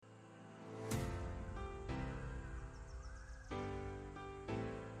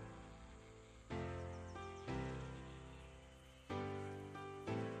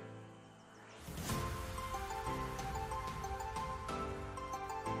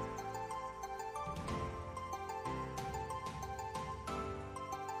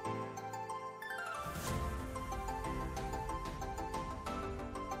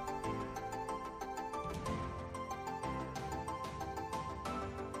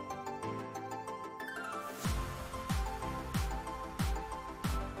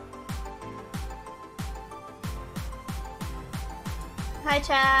Hi,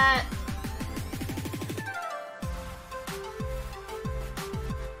 chat.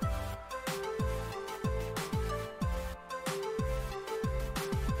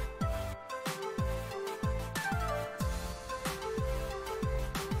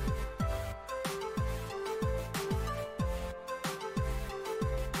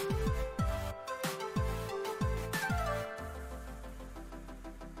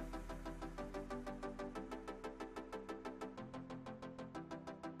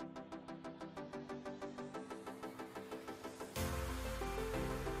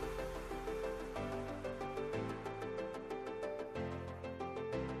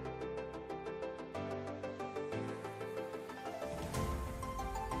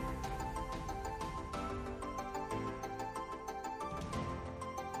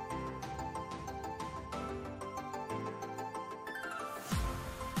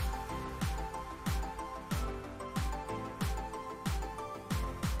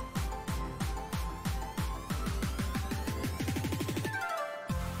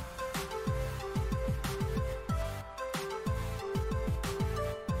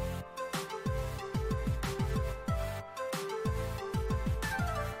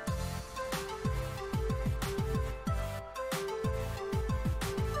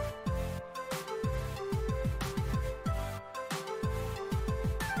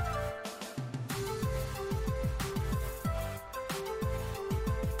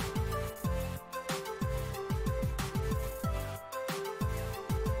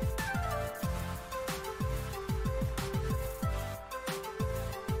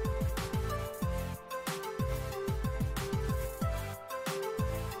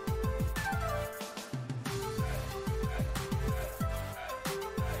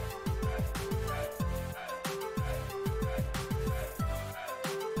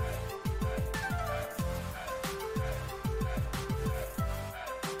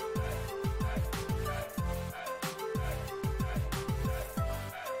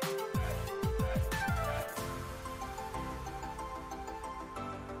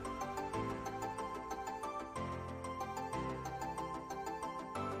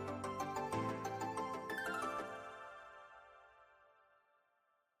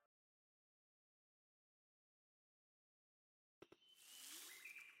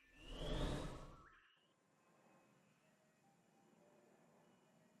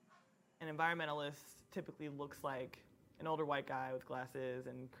 An environmentalist typically looks like an older white guy with glasses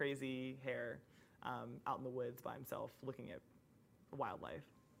and crazy hair out in the woods by himself looking at wildlife.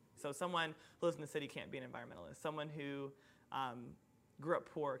 So someone who lives in the city can't be an environmentalist. Someone who grew up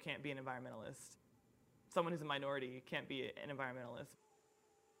poor can't be an environmentalist. Someone who's a minority can't be an environmentalist.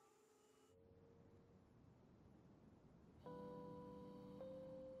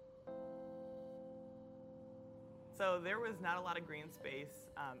 So there was not a lot of green space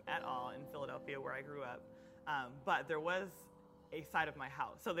at all in Philadelphia where I grew up, but there was a side of my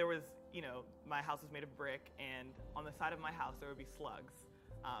house. So there was, my house was made of brick, and on the side of my house there would be slugs.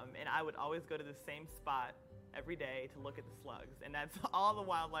 And I would always go to the same spot every day to look at the slugs. And that's all the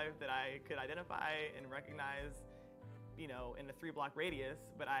wildlife that I could identify and recognize, in a 3-block radius,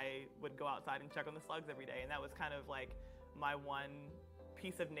 but I would go outside and check on the slugs every day. And that was kind of like my one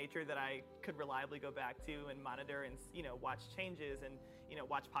piece of nature that I could reliably go back to and monitor and, watch changes and,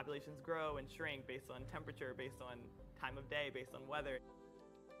 watch populations grow and shrink based on temperature, based on time of day, based on weather.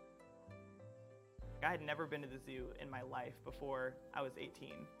 I had never been to the zoo in my life before I was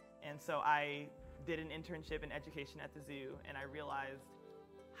 18. And so I did an internship in education at the zoo, and I realized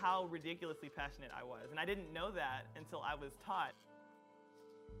how ridiculously passionate I was. And I didn't know that until I was taught.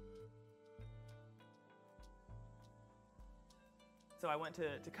 So I went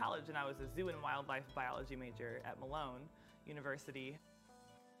to college, and I was a zoo and wildlife biology major at Malone University.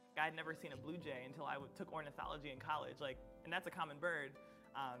 I had never seen a blue jay until I took ornithology in college, and that's a common bird.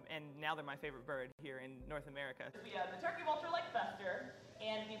 And now they're my favorite bird here in North America. We have the turkey vulture like Fester,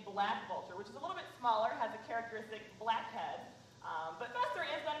 and the black vulture, which is a little bit smaller, has a characteristic black head. But Fester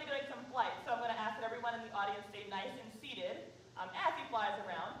is going to be doing some flight, so I'm going to ask that everyone in the audience stay nice and seated as he flies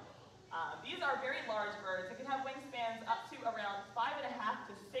around. These are very large birds. They can have wingspans up to around 5.5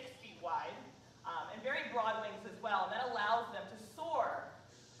 to 6 feet wide, and very broad wings as well. And that allows them to soar.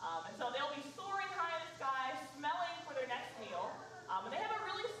 And so they'll be soaring high in the sky, smelling for their next meal. And they have a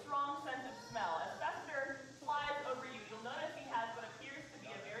really strong sense of smell. As Fester flies over you, you'll notice he has what appears to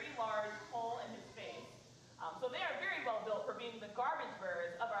be a very large hole in his face. So they are very well built for being the garbage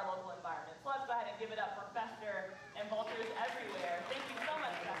birds of our local environment. So let's go ahead and give it up for Fester and vultures everywhere. Thank you so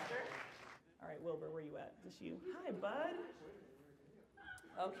much, Fester. All right, Wilbur, where you at? Just you. Hi, bud.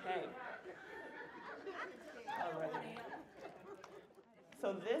 Okay. All right.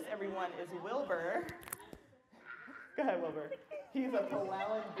 So this, everyone, is Wilbur. Go ahead, Wilbur. He's a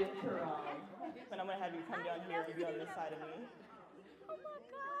Palauan Binturong. And I'm going to have you come down here and be on this side of me. Oh my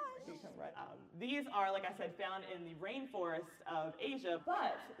gosh. You come right out. These are, like I said, found in the rainforest of Asia.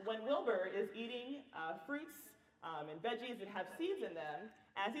 But when Wilbur is eating fruits and veggies that have seeds in them,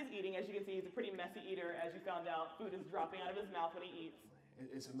 as he's eating, as you can see, he's a pretty messy eater. As you found out, food is dropping out of his mouth when he eats.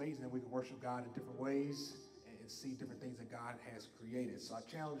 It's amazing that we can worship God in different ways and see different things that God has created. So I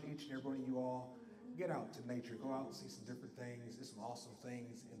challenge each and every one of you all, get out to nature, go out and see some different things. There's some awesome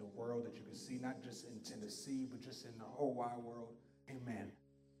things in the world that you can see, not just in Tennessee, but just in the whole wide world. Amen.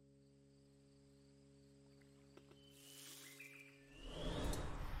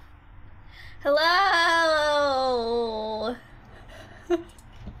 Hello.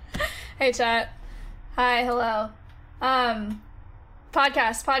 Hey chat. Hi, hello.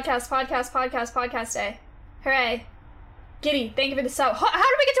 Podcast day. Hooray. Giddy, thank you for the sub. How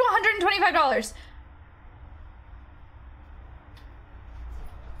did we get to $125?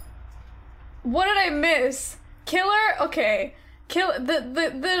 What did I miss? Killer? Okay.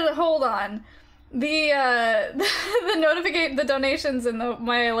 Hold on. The donations in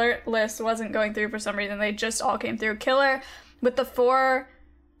my alert list wasn't going through for some reason. They just all came through. Killer with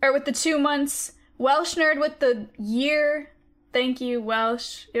the 2 months. Welsh Nerd with the year. Thank you,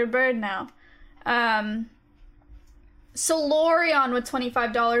 Welsh. You're a bird now. Solorion with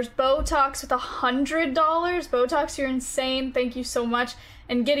 $25. Botox with $100. Botox, you're insane. Thank you so much.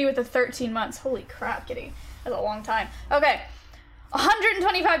 And Giddy with the 13 months. Holy crap, Giddy. That's a long time. Okay.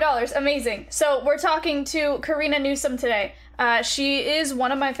 $125. Amazing. So we're talking to Karina Newsom today. She is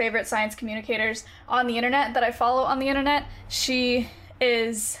one of my favorite science communicators on the internet that I follow on the internet. She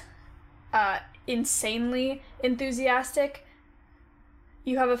is insanely enthusiastic.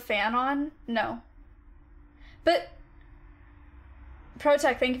 You have a fan on? No. But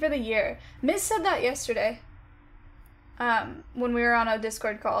Protech, thank you for the year. Miz said that yesterday. When we were on a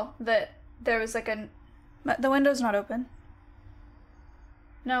Discord call, that there was like the window's not open.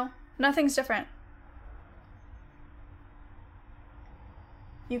 No, nothing's different.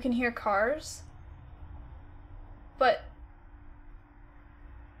 You can hear cars, but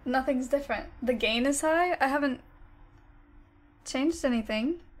nothing's different. The gain is high. I haven't changed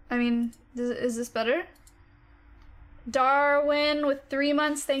anything. I mean, is this better? Darwin with 3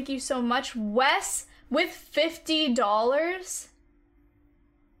 months. Thank you so much. Wes with $50.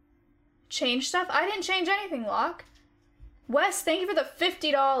 Change stuff? I didn't change anything, Locke. Wes, thank you for the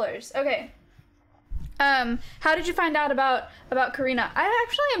 $50. Okay. How did you find out about Karina? I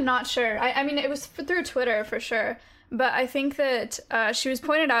actually am not sure. I mean, it was through Twitter for sure. But I think that she was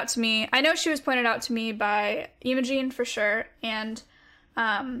pointed out to me. I know she was pointed out to me by Imogene for sure, and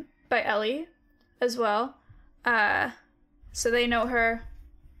by Ellie as well. So they know her.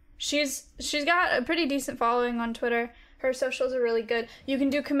 She's got a pretty decent following on Twitter. Her socials are really good. You can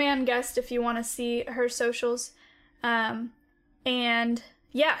do command guest if you want to see her socials. And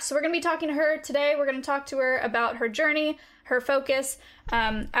yeah, so we're going to be talking to her today. We're going to talk to her about her journey, her focus,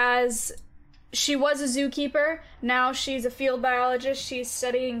 as she was a zookeeper. Now she's a field biologist. She's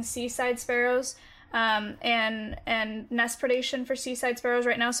studying seaside sparrows, and nest predation for seaside sparrows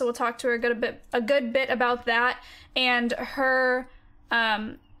right now. So we'll talk to her a good bit about that and her,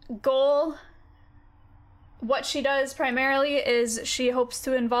 goal. What she does primarily is she hopes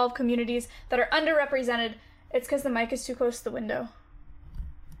to involve communities that are underrepresented. It's because the mic is too close to the window.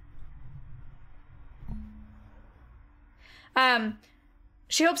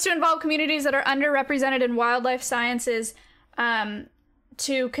 She hopes to involve communities that are underrepresented in wildlife sciences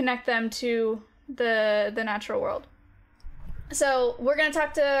to connect them to the natural world. So we're going to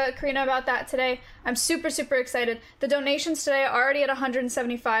talk to Karina about that today. I'm super, super excited. The donations today are already at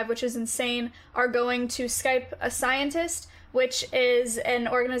 175, which is insane, are going to Skype a Scientist, which is an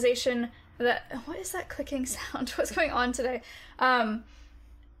organization that... What is that clicking sound? What's going on today?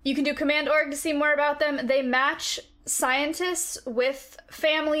 You can do Command.org to see more about them. They match scientists with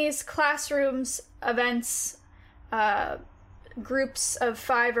families, classrooms, events, groups of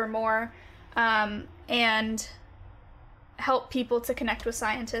 5 or more, and help people to connect with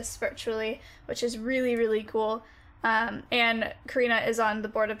scientists virtually, which is really, really cool. And Karina is on the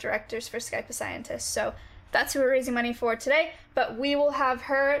board of directors for Skype a Scientist. So that's who we're raising money for today, but we will have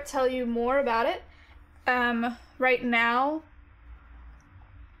her tell you more about it. Right now,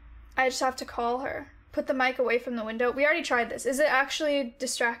 I just have to call her. Put the mic away from the window. We already tried this. Is it actually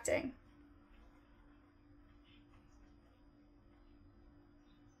distracting?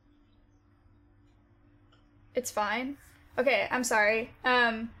 It's fine. Okay, I'm sorry.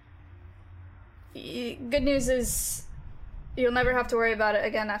 Good news is you'll never have to worry about it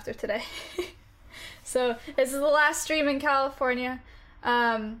again after today. So this is the last stream in California.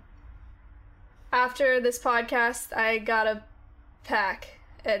 After this podcast, I gotta pack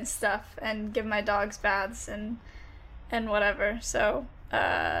and stuff and give my dogs baths and whatever. So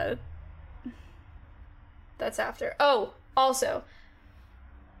that's after. Oh, also,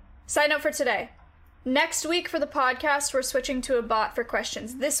 side note for today. Next week for the podcast, we're switching to a bot for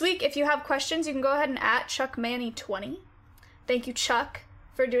questions. This week, if you have questions, you can go ahead and @ ChuckManny20. Thank you, Chuck,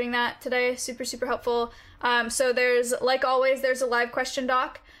 for doing that today. Super, super helpful. So there's, like always, there's a live question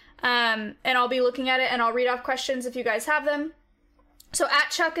doc, and I'll be looking at it, and I'll read off questions if you guys have them. So @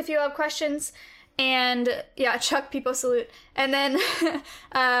 Chuck if you have questions, and yeah, Chuck, people salute. And then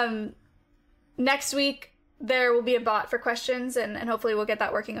next week, there will be a bot for questions, and hopefully we'll get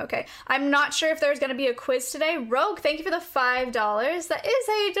that working okay. I'm not sure if there's going to be a quiz today. Rogue, thank you for the $5. That is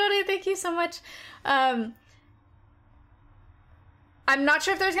how you donate. Thank you so much. I'm not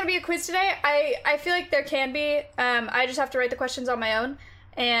sure if there's going to be a quiz today. I feel like there can be. I just have to write the questions on my own,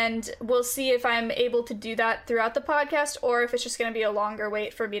 and we'll see if I'm able to do that throughout the podcast, or if it's just going to be a longer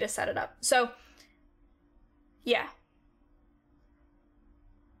wait for me to set it up. So, yeah.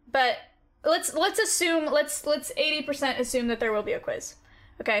 But let's assume, let's 80% assume that there will be a quiz.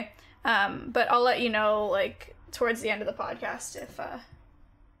 Okay? But I'll let you know, like, towards the end of the podcast if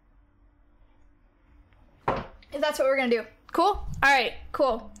that's what we're gonna do. Cool? Alright,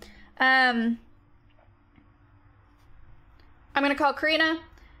 cool. I'm gonna call Karina.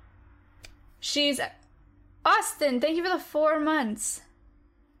 She's Austin, thank you for the 4 months.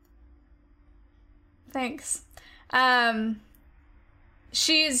 Thanks.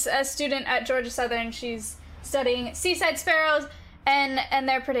 She's a student at Georgia Southern. She's studying seaside sparrows and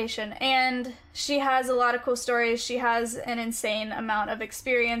their predation. And she has a lot of cool stories. She has an insane amount of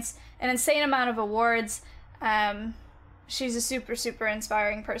experience, an insane amount of awards. She's a super, super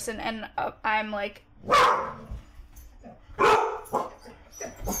inspiring person. And I'm like...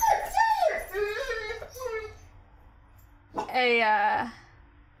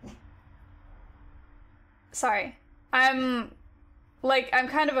 Sorry. I'm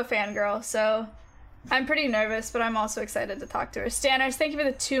kind of a fangirl, so I'm pretty nervous, but I'm also excited to talk to her. Stanners, thank you for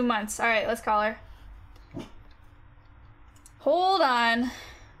the 2 months. All right, let's call her. Hold on.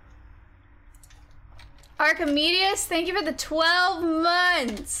 Archimedes, thank you for the 12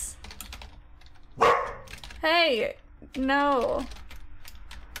 months. Hey, no.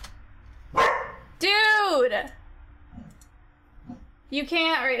 Dude! You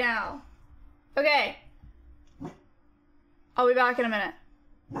can't right now. Okay. I'll be back in a minute.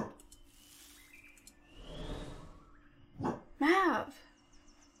 Mav.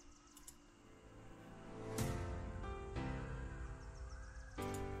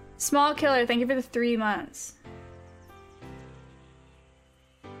 Small Killer, thank you for the 3 months.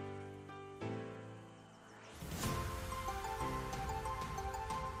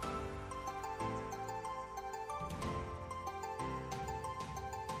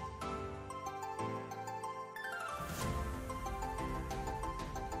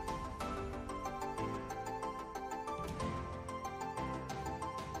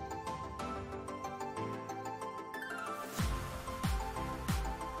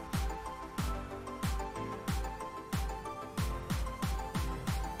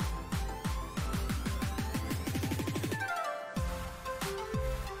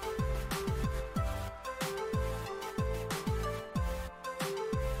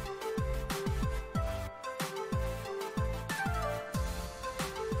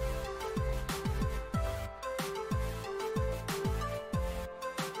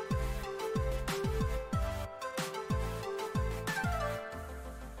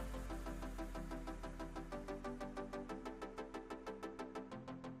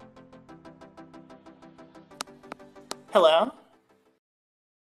 Hello.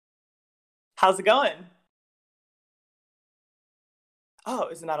 How's it going? Oh,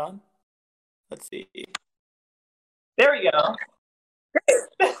 is it not on? Let's see. There we go.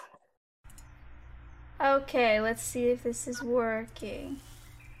 Okay, let's see if this is working.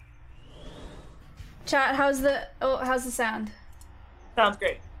 Chat, how's the sound? Sounds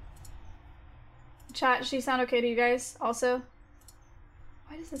great. Chat, does she sound okay to you guys also?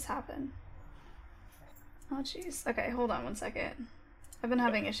 Why does this happen? Oh, jeez. Okay, hold on one second. I've been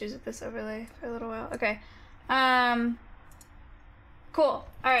having issues with this overlay for a little while. Okay. Cool.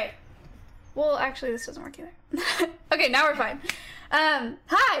 Alright. Well, actually, this doesn't work either. Okay, now we're fine.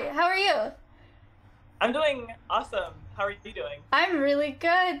 Hi, how are you? I'm doing awesome. How are you doing? I'm really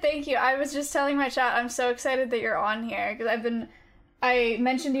good, thank you. I was just telling my chat, I'm so excited that you're on here, because I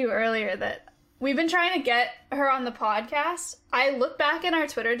mentioned to you earlier that we've been trying to get her on the podcast. I look back in our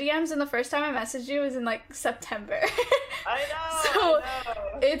Twitter DMs, and the first time I messaged you was in like September. I know. So I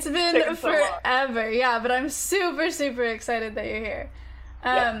know. it's been Taken so long. forever. Yeah, but I'm super, super excited that you're here.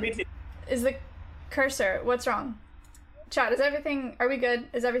 Yeah, me too. Is the cursor, what's wrong? Chat, are we good?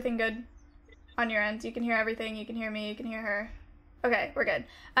 Is everything good on your end? You can hear everything, you can hear me, you can hear her. Okay, we're good.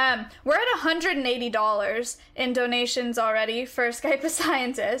 We're at $180 in donations already for Skype a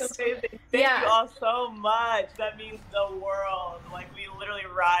Scientist. Amazing. Thank you all so much. That means the world. Like, we literally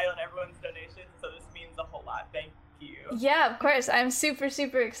ride on everyone's donations, so this means a whole lot. Thank you. Yeah, of course. I'm super,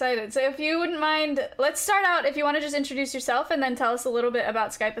 super excited. So if you wouldn't mind, let's start out, if you want to just introduce yourself and then tell us a little bit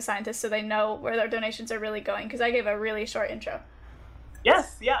about Skype a Scientist so they know where their donations are really going, because I gave a really short intro.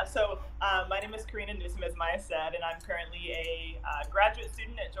 Yes, yeah. So my name is Karina Newsom, as Maya said, and I'm currently a graduate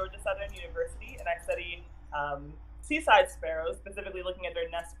student at Georgia Southern University, and I study seaside sparrows, specifically looking at their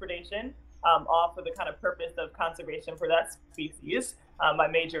nest predation, all for the kind of purpose of conservation for that species. My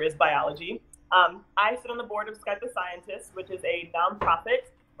major is biology. I sit on the board of Skype a Scientist, which is a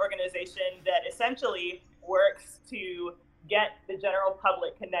nonprofit organization that essentially works to get the general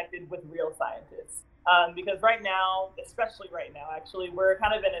public connected with real scientists. Because right now, especially right now, actually, we're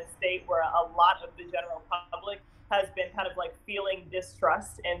kind of in a state where a lot of the general public has been kind of like feeling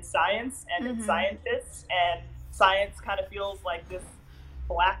distrust in science and in scientists, and science kind of feels like this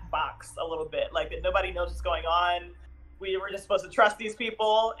black box a little bit, like that nobody knows what's going on. We were just supposed to trust these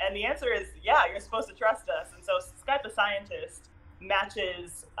people, and the answer is, yeah, you're supposed to trust us. And so Skype a Scientist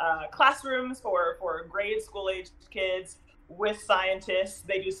matches classrooms for grade school-aged kids with scientists.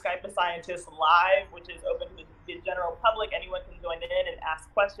 They do Skype a Scientist Live, which is open to the general public. Anyone can join in and ask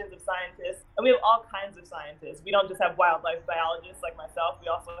questions of scientists. And we have all kinds of scientists. We don't just have wildlife biologists like myself. We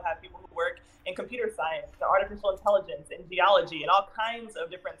also have people who work in computer science, artificial intelligence, and geology, and all kinds of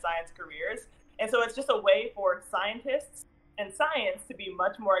different science careers. And so it's just a way for scientists and science to be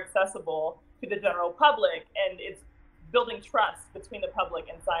much more accessible to the general public. And it's building trust between the public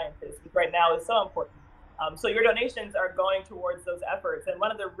and scientists, which right now is so important. So your donations are going towards those efforts. And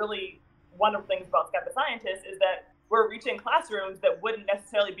one of the really wonderful things about Skype a Scientist is that we're reaching classrooms that wouldn't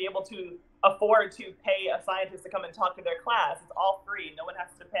necessarily be able to afford to pay a scientist to come and talk to their class. It's all free. No one has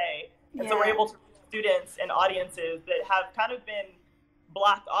to pay. And so we're able to reach students and audiences that have kind of been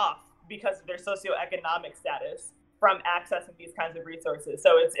blocked off because of their socioeconomic status from accessing these kinds of resources.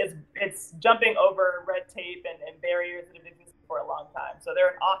 So it's jumping over red tape and barriers that have existed for a long time. So they're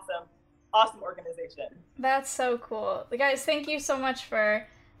an awesome organization. That's so cool. Guys, thank you so much for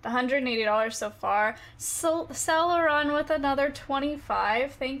the $180 so far. So Celeron with another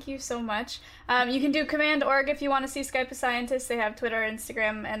 25. Thank you so much. You can do Command.org if you want to see Skype a Scientist. They have Twitter,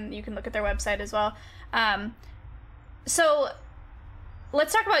 Instagram, and you can look at their website as well. So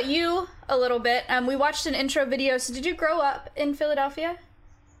let's talk about you a little bit. We watched an intro video. So did you grow up in Philadelphia?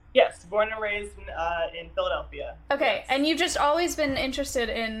 Yes, born and raised in Philadelphia. Okay, yes. And you've just always been interested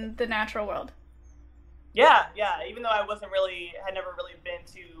in the natural world? Yeah. Even though I had never really been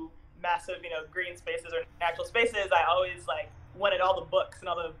to massive, green spaces or natural spaces, I always wanted all the books and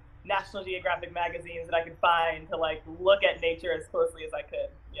all the National Geographic magazines that I could find to look at nature as closely as I could.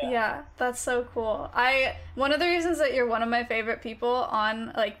 Yeah, that's so cool. One of the reasons that you're one of my favorite people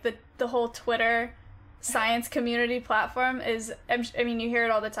on the whole Twitter science community platform is, I mean, you hear it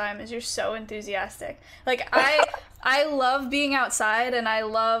all the time, is you're so enthusiastic. I love being outside, and I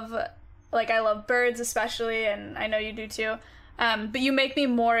love birds especially, and I know you do too. But you make me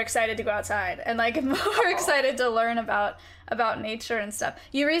more excited to go outside and more excited to learn about nature and stuff.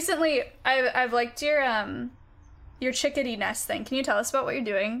 You recently, I've liked your chickadee nest thing. Can you tell us about what you're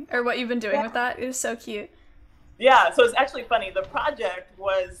doing or what you've been doing with that? It was so cute. Yeah, so it's actually funny. The project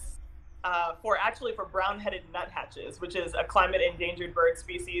was for brown-headed nuthatches, which is a climate-endangered bird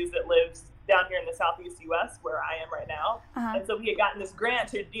species that lives down here in the southeast U.S., where I am right now. And so we had gotten this grant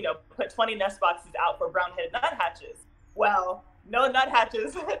to, put 20 nest boxes out for brown-headed nuthatches. Well, no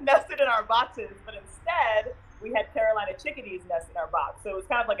nuthatches nested in our boxes, but instead we had Carolina chickadees nest in our box. So it was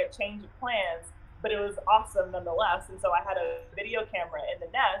kind of like a change of plans, but it was awesome nonetheless. And so I had a video camera in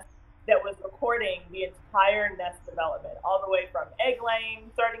the nest that was recording the entire nest development, all the way from egg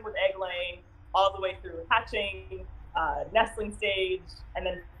laying, starting with egg laying, all the way through hatching, nestling stage, and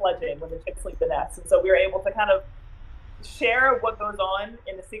then fledging when the chicks leave the nest. And so we were able to kind of share what goes on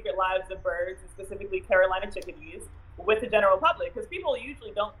in the secret lives of birds, and specifically Carolina chickadees, with the general public, because people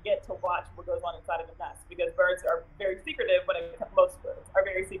usually don't get to watch what goes on inside of a nest, because birds are very secretive. Most birds are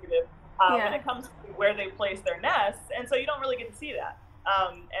very secretive when it comes to where they place their nests, and so you don't really get to see that.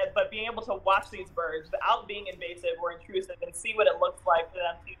 But being able to watch these birds without being invasive or intrusive and see what it looks like for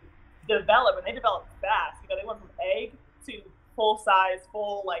them to develop, and they develop fast. You know, they went from egg to full size,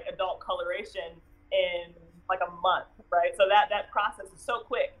 full like adult coloration in like a month, right? So that process is so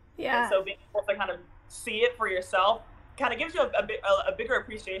quick. Yeah. And so being able to kind of see it for yourself kind of gives you a bigger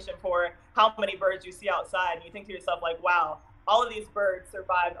appreciation for how many birds you see outside, and you think to yourself like, wow, all of these birds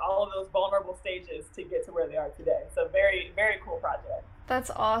survived all of those vulnerable stages to get to where they are today. So very, very cool project. That's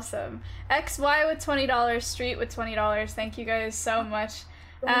awesome. XY with $20, Street with $20. Thank you guys so much.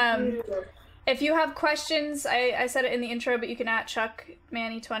 If you have questions, I said it in the intro, but you can @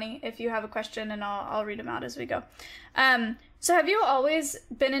 ChuckManny20 if you have a question, and I'll read them out as we go. So have you always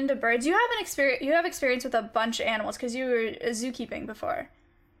been into birds? You have experience with a bunch of animals because you were zookeeping before.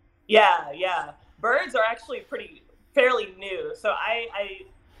 Yeah. Birds are actually fairly new. So I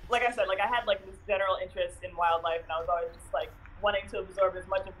like I said, like I had like this general interest in wildlife, and I was always just like wanting to absorb as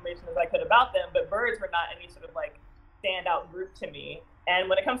much information as I could about them, but birds were not any sort of like standout group to me. And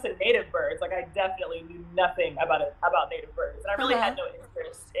when it comes to native birds, like I definitely knew nothing about native birds, and I really had no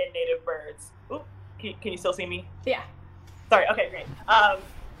interest in native birds. Ooh, can you still see me? Yeah. Sorry. Okay, great.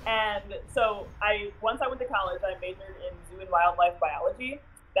 And so once I went to college, I majored in zoo and wildlife biology.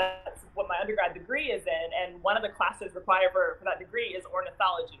 That's what my undergrad degree is in, and one of the classes required for that degree is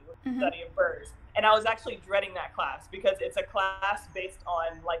ornithology, study of birds. And I was actually dreading that class because it's a class based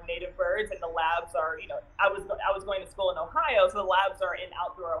on like native birds, and the labs are, you know, I was going to school in Ohio, so the labs are in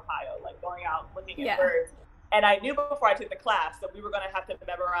outdoor Ohio, like going out looking at birds. And I knew before I took the class that we were going to have to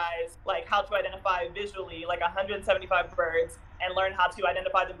memorize like how to identify visually like 175 birds and learn how to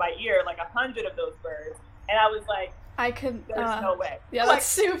identify them by ear, like 100 of those birds. And I was like, there's no way. Yeah, like, that's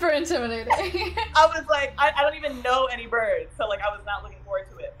super intimidating. I was like, I don't even know any birds. So like, I was not looking forward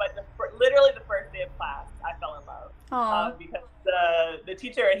to it. But literally the first day of class, I fell in love. Because the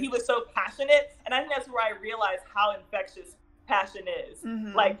teacher, he was so passionate. And I think that's where I realized how infectious passion is,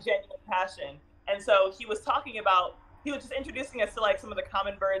 like genuine passion. And so he was just introducing us to like some of the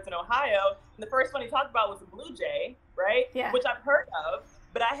common birds in Ohio. And the first one he talked about was the blue jay, right? Yeah. Which I've heard of,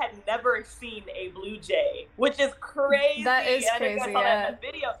 but I had never seen a blue jay, which is crazy. That is and crazy, I think I saw that in the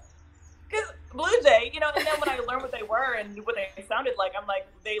video. Because blue jay, you know, and then when I learned what they were and what they sounded like, I'm like,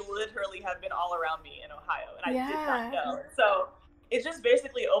 they literally have been all around me in Ohio. And I did not know. So it just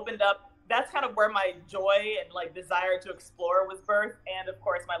basically opened up. That's kind of where my joy and like desire to explore was birthed. And of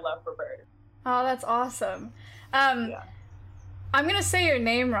course, my love for birds. Oh, that's awesome. I'm going to say your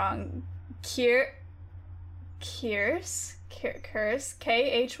name wrong. Kyrse,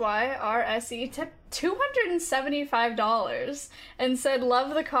 KHYRSE, tipped $275 and said,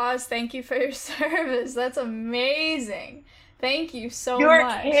 "Love the cause. Thank you for your service." That's amazing. Thank you so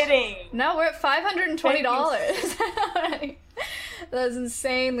much. You're kidding. No, we're at $520. That's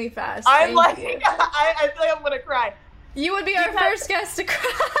insanely fast. I'm like, I feel like I'm going to cry. You would be our first guest to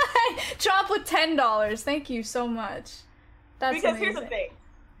cry. Chomp with $10. Thank you so much. That's because amazing. Here's the thing,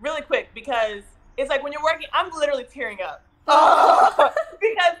 really quick, because it's like when you're working, I'm literally tearing up. Because,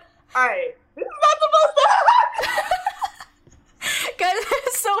 all right, this is not supposed to happen. Guys,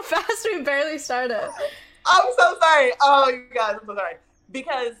 it's so fast, we barely started. I'm so sorry. Oh, you guys, I'm so sorry.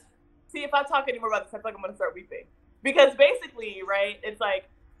 Because, see, if I talk anymore about this, I feel like I'm going to start weeping. Because basically, right, it's like,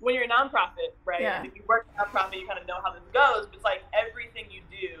 when you're a nonprofit, right? Yeah. If you work in a nonprofit, you kind of know how this goes. But it's like everything you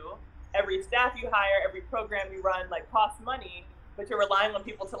do, every staff you hire, every program you run, like costs money. But you're relying on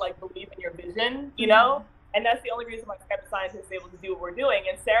people to like believe in your vision, you know. And that's the only reason why Skep the Scientist is able to do what we're doing.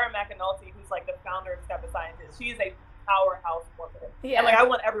 And Sarah McAnulty, who's like the founder of Skep the Scientist, she is a powerhouse woman. Yeah. And like I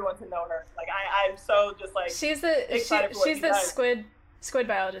want everyone to know her. Like I'm so just like she's the squid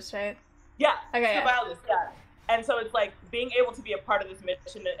biologist, right? Yeah. Okay. Squid biologist. Yeah. And so it's like being able to be a part of this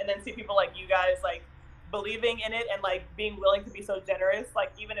mission and then see people like you guys like believing in it and like being willing to be so generous.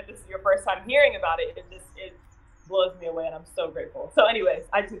 Like even if this is your first time hearing about it, it blows me away and I'm so grateful. So anyways,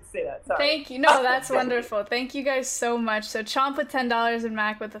 I just need to say that. Sorry. Thank you. No, that's wonderful. Thank you guys so much. So Chomp with $10 and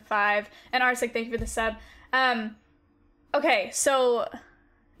Mac with the 5 and Arsic, thank you for the sub. Okay, so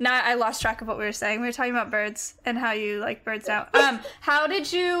now I lost track of what we were saying. We were talking about birds and how you like birds now. How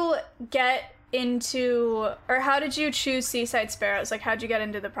did you get into, or how did you choose Seaside Sparrows? Like, how'd you get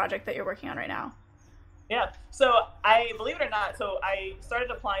into the project that you're working on right now? Yeah, so I, believe it or not, so I started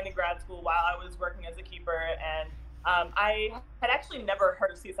applying to grad school while I was working as a keeper, and I had actually never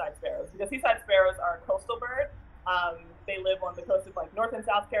heard of Seaside Sparrows, because Seaside Sparrows are a coastal bird. They live on the coast of like North and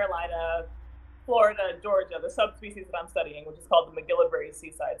South Carolina, Florida, Georgia, the subspecies that I'm studying, which is called the McGillivray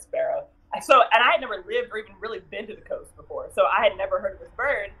Seaside Sparrow. And I had never lived or even really been to the coast before, so I had never heard of this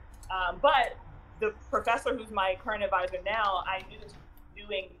bird. But the professor who's my current advisor now, I knew that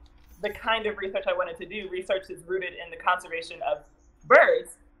doing the kind of research I wanted to do, research is rooted in the conservation of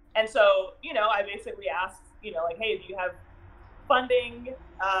birds. And so, I basically asked, like, hey, do you have funding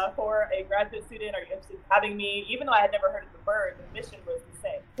for a graduate student? Are you interested in having me? Even though I had never heard of the bird, the mission was the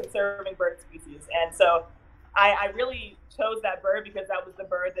same, conserving bird species. And so I really chose that bird because that was the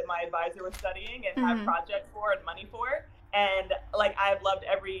bird that my advisor was studying and had projects for and money for. And like, I've loved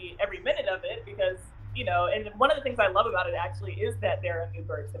every minute of it because, and one of the things I love about it actually is that they're a new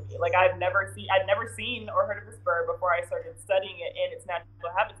bird to me. Like, I'd never seen or heard of this bird before I started studying it in its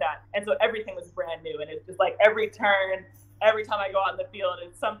natural habitat. And so everything was brand new. And it's just like every turn, every time I go out in the field,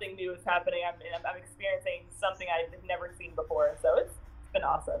 it's something new is happening. I'm experiencing something I've never seen before. So it's been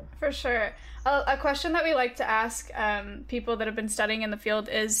awesome. For sure. A question that we like to ask people that have been studying in the field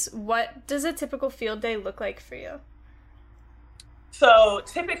is, what does a typical field day look like for you? So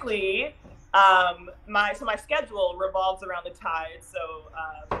typically, my schedule revolves around the tides. So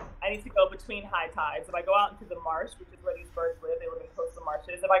I need to go between high tides. If I go out into the marsh, which is where these birds live, they live in coastal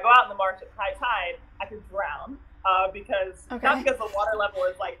marshes. If I go out in the marsh at high tide, I could drown not because the water level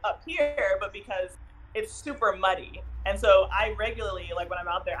is like up here, but because it's super muddy. And so I regularly, like when I'm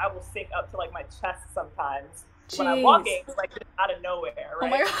out there, I will sink up to like my chest sometimes. Jeez. When I'm walking, like just out of nowhere, right? Oh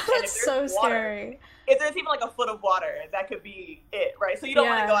my God, that's so scary. If there's even like a foot of water, that could be it, right? So you don't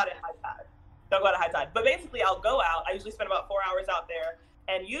want to go out at high tide. Don't go out at high tide. But basically, I'll go out. I usually spend about 4 hours out there.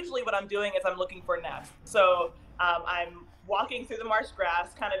 And usually what I'm doing is I'm looking for nests. So I'm walking through the marsh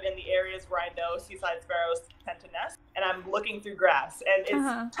grass, kind of in the areas where I know seaside sparrows tend to nest. And I'm looking through grass. And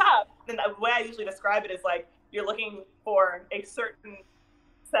it's tough. And the way I usually describe it is like you're looking for a certain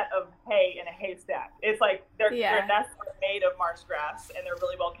set of hay in a haystack. It's like their nests are made of marsh grass and they're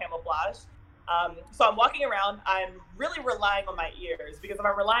really well camouflaged. So I'm walking around, I'm really relying on my ears because if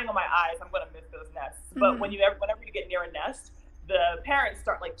I'm relying on my eyes, I'm going to miss those nests. But whenever you get near a nest, the parents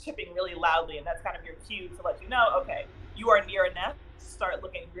start like chipping really loudly, and that's kind of your cue to let you know, okay, you are near a nest, start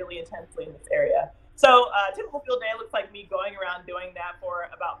looking really intensely in this area. So a typical field day looks like me going around doing that for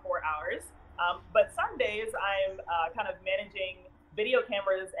about 4 hours. But some days I'm kind of managing video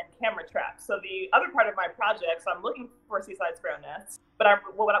cameras and camera traps. So the other part of my project, so I'm looking for seaside sparrow nests, but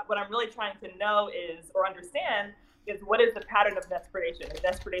what I'm really trying to know is, or understand, is what is the pattern of nest predation? Is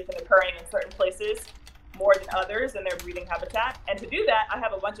nest predation occurring in certain places more than others in their breeding habitat? And to do that, I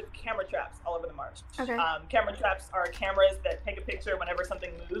have a bunch of camera traps all over the marsh. Okay. Camera traps are cameras that take a picture whenever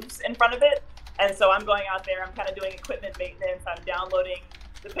something moves in front of it. And so I'm going out there, I'm kind of doing equipment maintenance, I'm downloading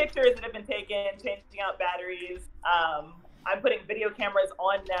the pictures that have been taken, changing out batteries. I'm putting video cameras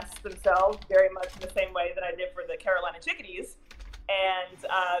on nests themselves very much in the same way that I did for the Carolina chickadees. And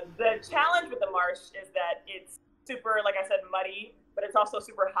the challenge with the marsh is that it's super, like I said, muddy, but it's also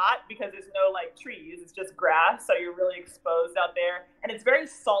super hot because there's no like trees, it's just grass. So you're really exposed out there, and it's very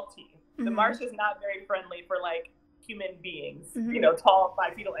salty. The marsh is not very friendly for like human beings, tall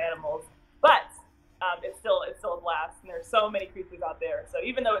bipedal animals, but it's still a blast. And there's so many creatures out there. So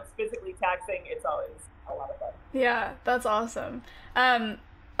even though it's physically taxing, it's always a lot of fun. Yeah, that's awesome.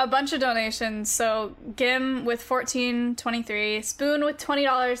 A bunch of donations. So Gim with $14.23, Spoon with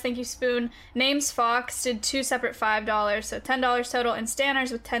 $20. Thank you, Spoon. Names Fox did 2 separate $5, so $10 total, and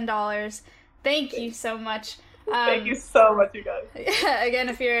Stanners with $10. Thank you so much. Thank you so much, you guys. Yeah, again,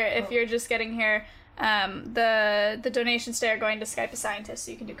 if you're just getting here, the donations today are going to Skype a Scientist,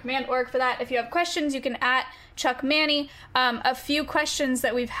 so you can do command org for that. If you have questions, you can @ Chuck Manny. A few questions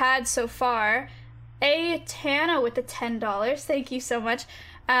that we've had so far. Tana with the $10. Thank you so much.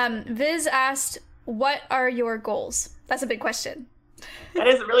 Viz asked, what are your goals? That's a big question. That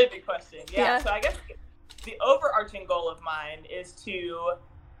is a really big question. Yeah. So I guess the overarching goal of mine is to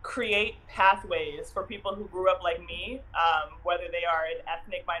create pathways for people who grew up like me, whether they are an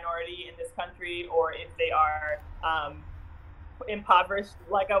ethnic minority in this country or if they are impoverished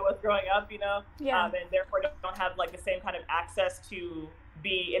like I was growing up, and therefore don't have like the same kind of access to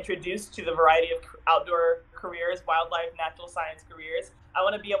be introduced to the variety of outdoor careers, wildlife, natural science careers. I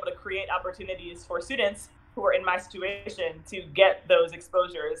want to be able to create opportunities for students who are in my situation to get those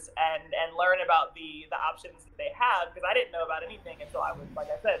exposures and learn about the options that they have, because I didn't know about anything until I was, like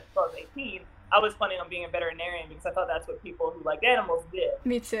I said, until I was 18. I was planning on being a veterinarian because I thought that's what people who liked animals did.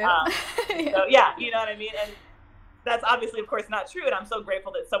 Me too. So yeah, you know what I mean? And that's obviously, of course, not true. And I'm so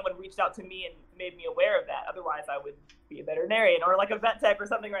grateful that someone reached out to me and made me aware of that. Otherwise, I would be a veterinarian or like a vet tech or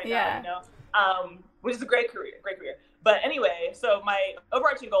something right now, which is a great career. But anyway, so my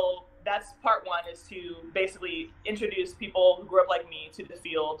overarching goal, that's part one, is to basically introduce people who grew up like me to the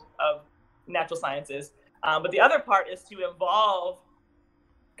field of natural sciences. But the other part is to involve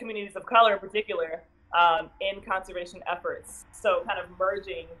communities of color in particular in conservation efforts. So kind of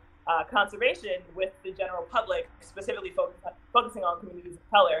merging conservation with the general public, specifically focusing on communities of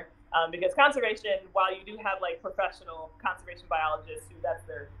color. Because conservation, while you do have like professional conservation biologists who that's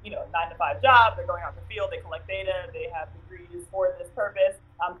their 9-to-5 job, they're going out in the field, they collect data, they have degrees for this purpose.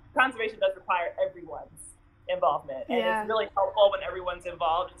 Conservation does require everyone's involvement, and it's really helpful when everyone's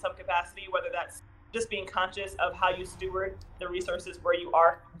involved in some capacity, whether that's just being conscious of how you steward the resources where you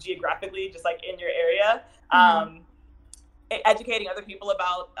are geographically, just like in your area. Educating other people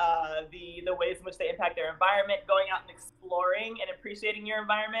about the ways in which they impact their environment, going out and exploring and appreciating your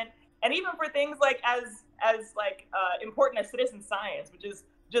environment, and even for things like as important as citizen science, which is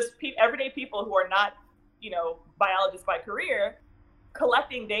just everyday people who are not biologists by career,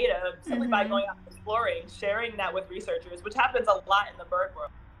 collecting data simply by going out and exploring, sharing that with researchers, which happens a lot in the bird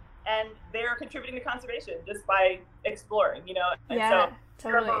world, and they're contributing to conservation just by exploring, And so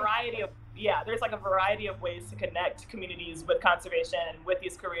there are a variety of there's like a variety of ways to connect communities with conservation and with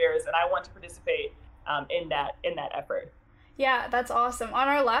these careers, and I want to participate in that effort. Yeah, that's awesome. On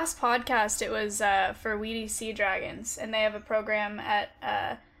our last podcast, it was for weedy sea dragons, and they have a program at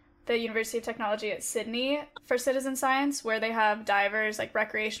the University of Technology at Sydney for citizen science, where they have divers, like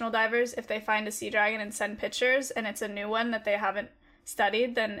recreational divers, if they find a sea dragon and send pictures, and it's a new one that they haven't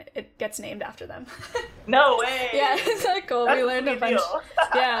studied, then it gets named after them. No way. Yeah, it's so cool. That's we learned a bunch.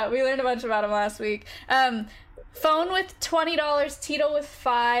 We learned a bunch about them last week. Phone with $20, Tito with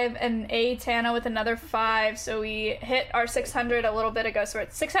 $5, and Tana with another $5. So we hit our 600 a little bit ago. So we're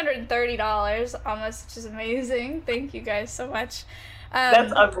at $630 almost, which is amazing. Thank you guys so much.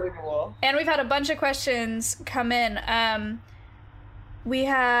 That's unbelievable. And we've had a bunch of questions come in. We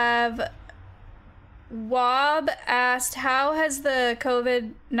have Wob asked, how has the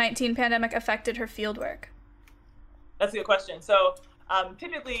COVID-19 pandemic affected her fieldwork? That's a good question. So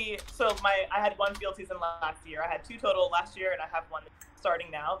typically, I had one field season last year. I had 2 total last year, and I have one starting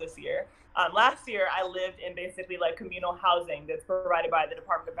now this year. Last year, I lived in basically like communal housing that's provided by the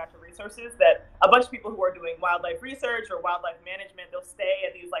Department of Natural Resources, that a bunch of people who are doing wildlife research or wildlife management, they'll stay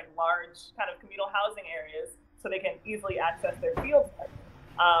at these like large kind of communal housing areas so they can easily access their fields.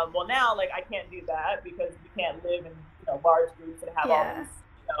 Well, now, like, I can't do that because we can't live in large groups and have all this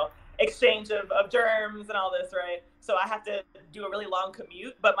exchange of germs and all this, right? So I have to do a really long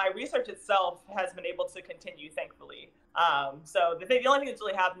commute, but my research itself has been able to continue, thankfully. So the only thing that's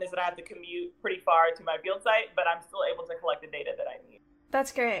really happened is that I have to commute pretty far to my field site, but I'm still able to collect the data that I need.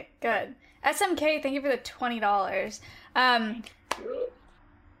 That's great. Good. SMK, thank you for the $20.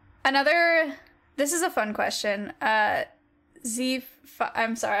 This is a fun question.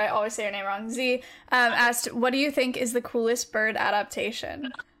 I'm sorry, I always say your name wrong. Z asked, what do you think is the coolest bird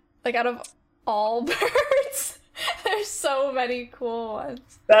adaptation? Like, out of all birds? There's so many cool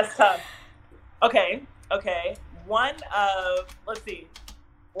ones. That's tough. Okay. One of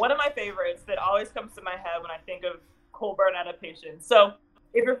my favorites that always comes to my head when I think of cool bird adaptations. So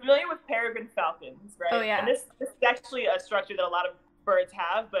if you're familiar with peregrine falcons, right? Oh, yeah. And this is actually a structure that a lot of birds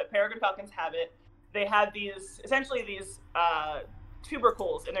have, but peregrine falcons have it. They have these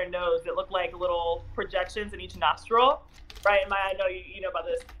tubercles in their nose that look like little projections in each nostril, right? I know you know about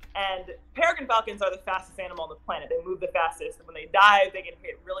this. And peregrine falcons are the fastest animal on the planet. They move the fastest. And when they dive, they can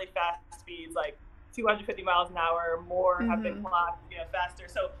hit really fast speeds, like 250 miles an hour or more, have been clocked, faster.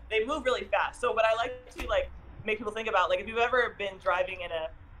 So they move really fast. So what I like to make people think about, like, if you've ever been driving in a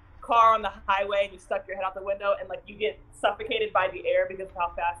car on the highway and you stuck your head out the window and like you get suffocated by the air because of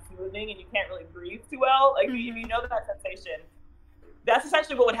how fast it's moving and you can't really breathe too well, like if you know that sensation, that's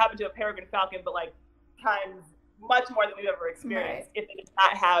essentially what would happen to a peregrine falcon, but like times much more than we've ever experienced. If they did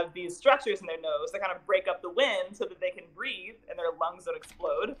not have these structures in their nose that kind of break up the wind so that they can breathe and their lungs don't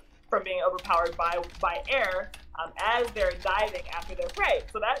explode from being overpowered by air as they're diving after their prey.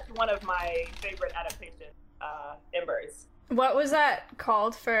 So that's one of my favorite adaptations in birds. What was that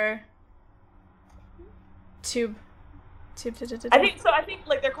called for? Tube. I think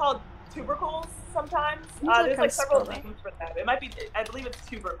like they're called tubercles sometimes. There's like several names for that. It might be. I believe it's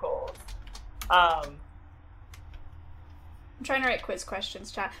tubercles. I'm trying to write quiz questions,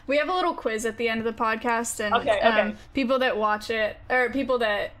 chat. We have a little quiz at the end of the podcast, and people that watch it or people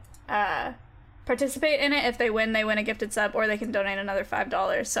that participate in it, if they win a gifted sub, or they can donate another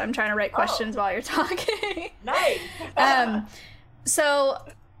 $5. So I'm trying to write questions while you're talking. Nice. So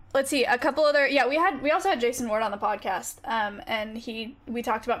let's see, a couple other, we also had Jason Ward on the podcast, and we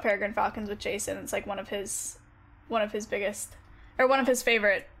talked about peregrine falcons with Jason. It's like one of his biggest, or one of his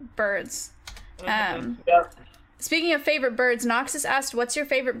favorite birds. Speaking of favorite birds, Noxus asked, what's your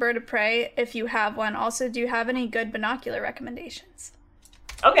favorite bird of prey, if you have one? Also, do you have any good binocular recommendations?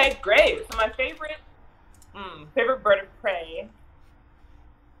 Okay, great. So my favorite bird of prey.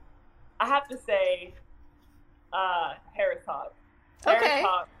 I have to say, Harris Hawk. Okay. Harris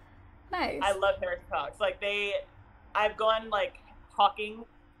Hawk. Nice. I love Harris Hawks. Like I've gone like hawking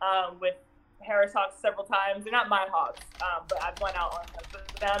with Harris Hawks several times. They're not my hawks, but I've gone out on hunts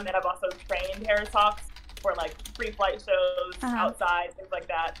with them, and I've also trained Harris Hawks for like free flight shows outside, things like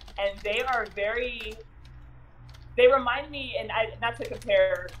that. And they remind me, and not to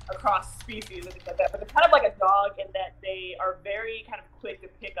compare across species and things like that, but they're kind of like a dog in that they are very kind of quick to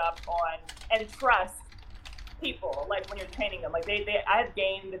pick up on and trust people, like when you're training them. Like I've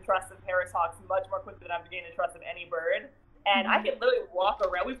gained the trust of Harris Hawks much more quickly than I've gained the trust of any bird. And I could literally walk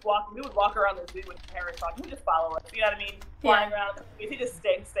around. We would walk around the zoo with Harris Hawks. He would just follow us. You know what I mean? Flying around. He just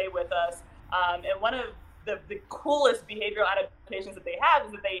stay with us. And one of the coolest behavioral adaptations that they have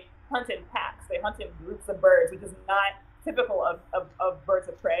is that they hunt in packs. They hunt in groups of birds, which is not typical of birds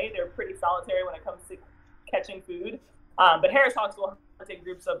of prey. They're pretty solitary when it comes to catching food. But Harris Hawks will hunt in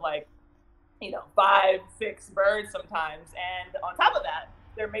groups of 5, 6 birds sometimes. And on top of that,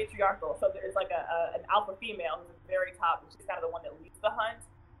 they're matriarchal. So there's like an alpha female who's at the very top, and she's kind of the one that leads the hunt.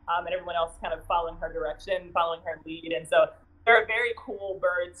 And everyone else kind of following her direction, following her lead. And so they're a very cool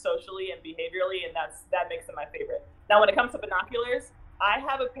bird socially and behaviorally, and that makes them my favorite. Now, when it comes to binoculars, I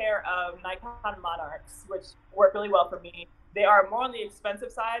have a pair of Nikon Monarchs, which work really well for me. They are more on the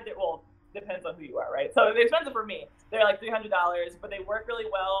expensive side. Depends on who you are, right? So they're expensive for me. They're like $300, but they work really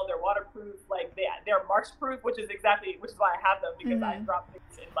well. They're waterproof. Like they're marsh-proof, which is why I have them, because I drop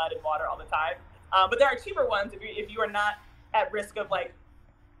things in mud and water all the time. But there are cheaper ones if you are not at risk of like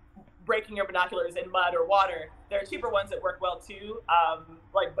breaking your binoculars in mud or water. There are cheaper ones that work well too,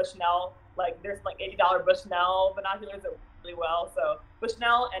 like Bushnell. Like there's like $80 Bushnell binoculars that work really well. So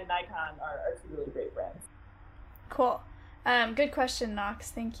Bushnell and Nikon are two really great brands. Cool. Good question,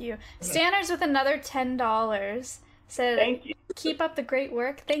 Knox. Thank you. Stanners with another $10 said, "Thank you. Keep up the great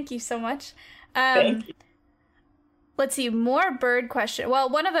work." Thank you so much. Thank you. Let's see, more bird question. Well,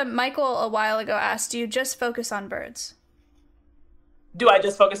 one of them, Michael, a while ago asked, do you just focus on birds? Do I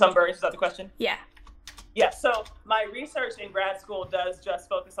just focus on birds? Is that the question? Yeah. Yeah, so my research in grad school does just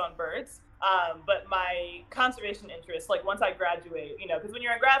focus on birds, but my conservation interest, like once I graduate, because when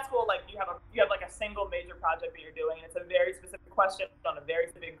you're in grad school, like you have like a single major project that you're doing, and it's a very specific question on a very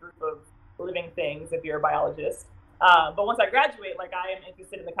specific group of living things if you're a biologist. But once I graduate, like I am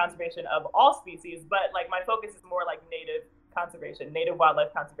interested in the conservation of all species, but like my focus is more like native conservation, native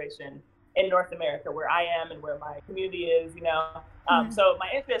wildlife conservation in North America, where I am and where my community is, So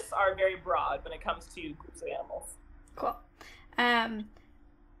my interests are very broad when it comes to groups of animals. Cool.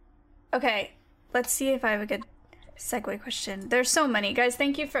 Okay, let's see if I have a good segue question. There's so many. Guys,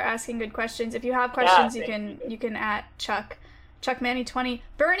 thank you for asking good questions. If you have questions, you can at Chuckmanny20.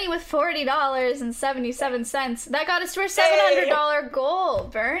 Bernie with $40.77. That got us to our $700 goal.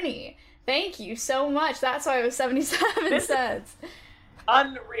 Bernie, thank you so much. That's why it was 77 cents.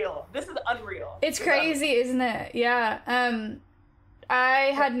 Unreal. This is unreal. It's crazy, isn't it? Yeah.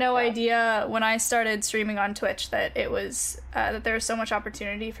 I had no idea when I started streaming on Twitch that it was that there was so much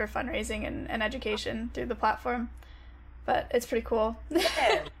opportunity for fundraising and education through the platform. But it's pretty cool.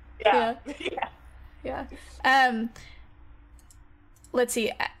 Yeah. Let's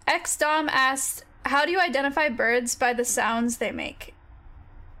see. XDom asked, how do you identify birds by the sounds they make?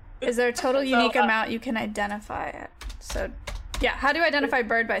 Is there a total unique amount you can identify? So, yeah, how do you identify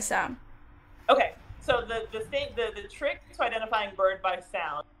bird by sound? Okay, so the trick to identifying bird by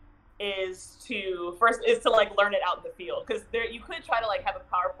sound is to like learn it out in the field, because you could try to like have a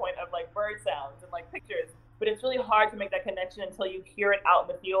PowerPoint of like bird sounds and like pictures, but it's really hard to make that connection until you hear it out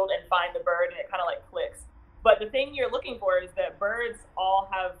in the field and find the bird and it kind of like clicks. But the thing you're looking for is that bird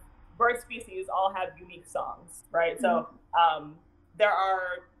species all have unique songs, right? So there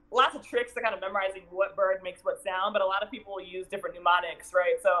are lots of tricks to kind of memorizing what bird makes what sound, but a lot of people use different mnemonics,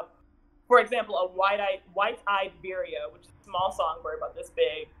 right? So, for example, a white-eyed vireo, which is a small songbird about this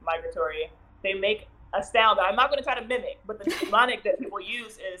big, migratory, they make a sound that I'm not going to try to mimic, but the mnemonic that people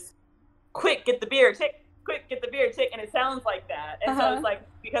use is "quick, get the beer, tick, quick, get the beer, tick," and it sounds like that. And so it's like,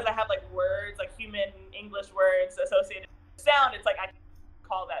 because I have like words, like human English words associated with sound, it's like I can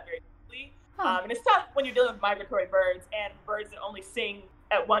call that very quickly. And it's tough when you're dealing with migratory birds and birds that only sing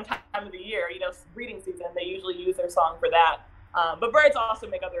at one time of the year, breeding season. They usually use their song for that. But birds also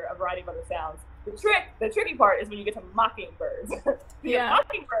make a variety of other sounds. The tricky part is when you get to mockingbirds.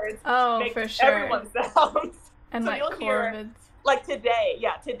 Mockingbirds make everyone's sounds. And so like you'll hear, like today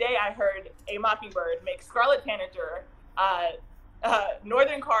I heard a mockingbird make scarlet tanager,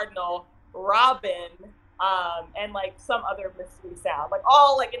 northern cardinal, robin, and like some other mystery sound, like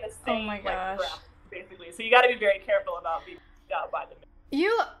all like in the same breath, basically. So you got to be very careful about being out by the.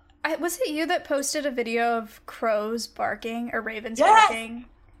 I Was it you that posted a video of crows barking or ravens Yes! barking?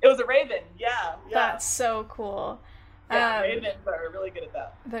 It was a raven. Yeah. That's so cool. Yeah, ravens are really good at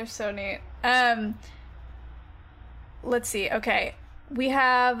that. They're so neat. Let's see. Okay. We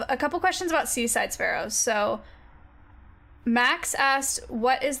have a couple questions about seaside sparrows. So Max asked,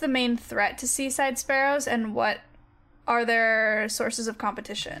 what is the main threat to seaside sparrows and what are their sources of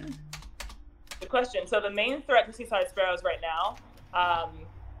competition? Good question. So the main threat to seaside sparrows right now,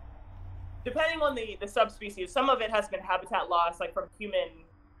 depending on the subspecies, some of it has been habitat loss, like from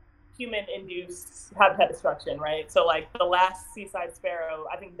human-induced habitat destruction, right? So like the last seaside sparrow,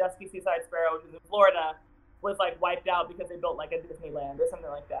 I think dusky seaside sparrow, which is in Florida, was like wiped out because they built like a Disneyland or something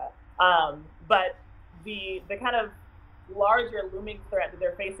like that. But the kind of larger looming threat that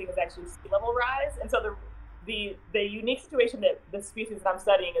they're facing is actually sea level rise. And so the unique situation that the species that I'm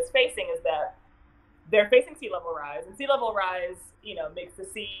studying is facing is that they're facing sea level rise, and sea level rise, makes the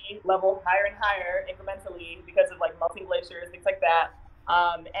sea level higher and higher incrementally because of like melting glaciers, things like that.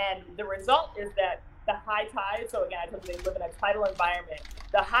 And the result is that the high tides, so again, I told you they live in a tidal environment,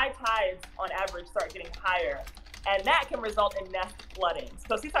 the high tides on average start getting higher, and that can result in nest flooding.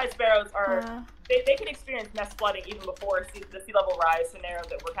 So seaside sparrows they can experience nest flooding even before the sea level rise scenario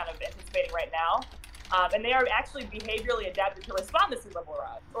that we're kind of anticipating right now. And they are actually behaviorally adapted to respond to sea level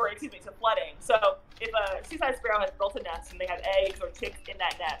rise, to flooding. So if a seaside sparrow has built a nest and they have eggs or chicks in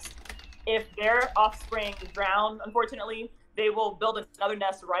that nest, if their offspring drown, unfortunately, they will build another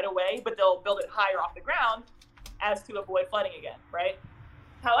nest right away, but they'll build it higher off the ground as to avoid flooding again, right?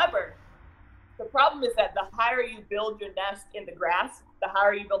 However, the problem is that the higher you build your nest in the grass, the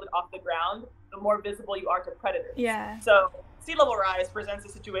higher you build it off the ground, the more visible you are to predators. Yeah. So sea level rise presents a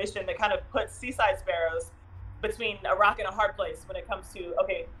situation that kind of puts seaside sparrows between a rock and a hard place when it comes to,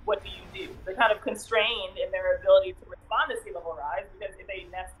 okay, what do you do? They're kind of constrained in their ability to respond to sea level rise because if they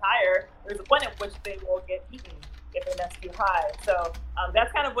nest higher, there's a point at which they will get eaten if they nest too high. So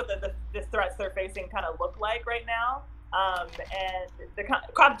that's kind of what the threats they're facing kind of look like right now. And the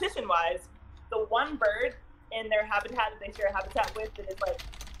competition-wise, the one bird in their habitat that they share a habitat with that is like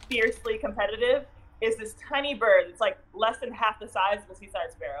fiercely competitive is this tiny bird. It's like less than half the size of a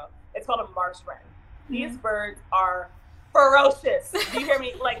seaside sparrow. It's called a marsh wren. These birds are ferocious. Do you hear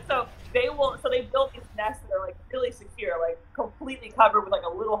me? So they build these nests that are like really secure, like completely covered with like a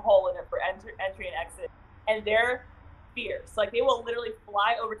little hole in it for entry and exit. And they're fierce. Like they will literally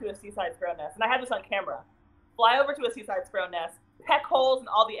fly over to a seaside sparrow nest. And I have this on camera. Fly over to a seaside sparrow nest, peck holes in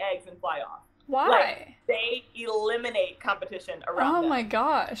all the eggs and fly off. Why? Like, they eliminate competition around them. Oh my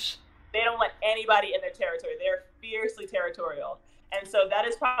gosh. They don't want anybody in their territory. They're fiercely territorial. And so that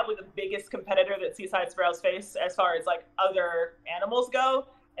is probably the biggest competitor that seaside sparrows face as far as like other animals go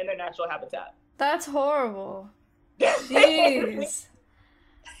in their natural habitat. That's horrible. Jeez.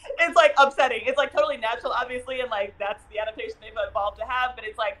 It's like upsetting. It's like totally natural, obviously, and like that's the adaptation they've evolved to have, but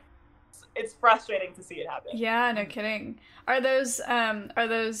it's like it's frustrating to see it happen. Yeah, no kidding. Are those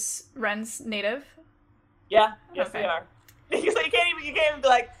wrens native? Yeah, yes Okay. they are. So you can't even be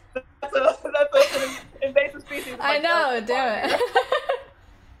like, that's an invasive species. I Like, know, no, damn it.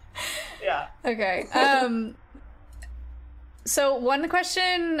 Yeah. Okay. So one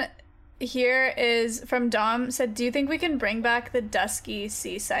question here is from Dom, said, do you think we can bring back the dusky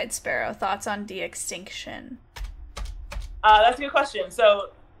seaside sparrow? Thoughts on de-extinction? That's a good question.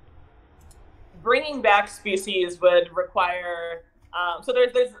 So bringing back species would require, so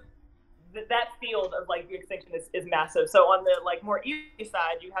there's that field of like de-extinction is massive. So on the like more easy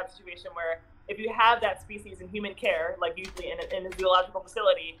side, you have a situation where if you have that species in human care, like usually in a zoological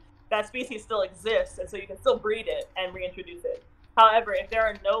facility, that species still exists, and so you can still breed it and reintroduce it. However, if there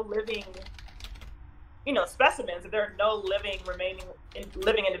are no living, specimens, if there are no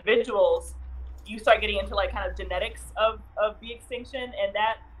living individuals, you start getting into like kind of genetics of de-extinction, and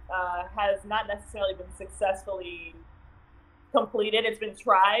that has not necessarily been successfully completed. It's been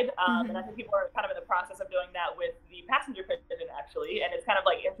tried, and I think people are kind of in the process of doing that with the passenger pigeon, actually, and it's kind of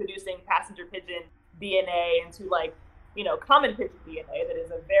like introducing passenger pigeon DNA into like, common pigeon DNA that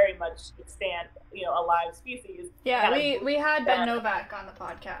is a very much extant, alive species. Yeah, we had Ben Novak on the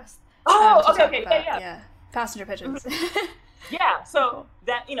podcast. Oh, to talk okay, about, yeah. Passenger pigeons. Yeah, so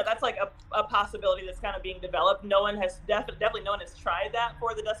that that's like a possibility that's kind of being developed. No one has definitely no one has tried that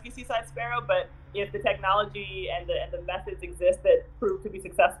for the dusky seaside sparrow, but if the technology and the methods exist that prove to be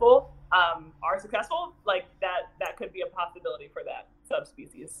successful, like that could be a possibility for that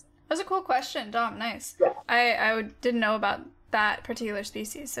subspecies. That was a cool question, Dom. Nice. Yeah. I didn't know about that particular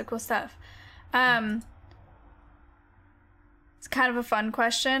species, so cool stuff. It's kind of a fun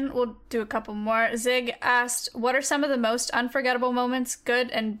question. We'll do a couple more. Zig asked, what are some of the most unforgettable moments,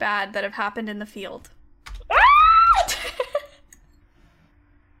 good and bad, that have happened in the field?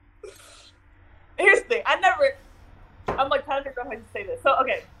 Here's the thing. I'm like trying to figure out how to say this. So,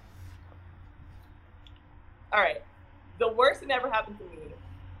 okay. All right. The worst thing that ever happened to me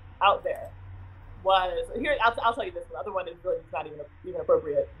out there was, here, I'll tell you this one. The other one is really not even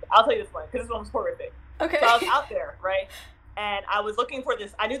appropriate. I'll tell you this one, because this one was horrific. Okay. So I was out there, right? And I was looking for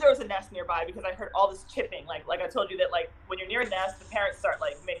this. I knew there was a nest nearby because I heard all this chipping. Like I told you that, like, when you're near a nest, the parents start,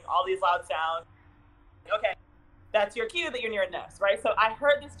 like, making all these loud sounds. Okay. That's your cue that you're near a nest, right? So I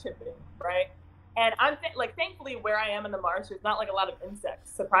heard this chipping, right? And I'm thankfully where I am in the marsh, there's not like a lot of insects.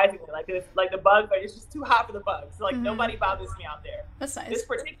 Surprisingly, like the bugs it's just too hot for the bugs. So nobody bothers me out there. That's nice. This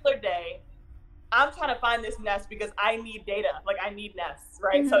particular day, I'm trying to find this nest because I need data. Like I need nests,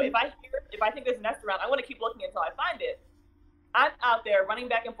 right? So if I think there's a nest around, I want to keep looking until I find it. I'm out there running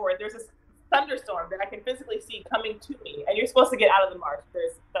back and forth. There's this thunderstorm that I can physically see coming to me, and you're supposed to get out of the marsh.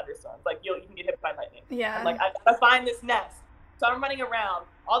 There's thunderstorms, like you can get hit by lightning. Yeah. I'm like I gotta find this nest. So I'm running around.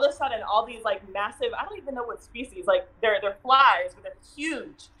 All of a sudden, all these like massive, I don't even know what species, like they're flies, but they're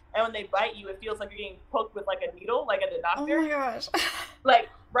huge. And when they bite you, it feels like you're getting poked with like a needle, like at the doctor. Oh my gosh. Like,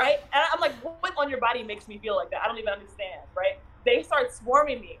 right? And I'm like, what on your body makes me feel like that? I don't even understand, right? They start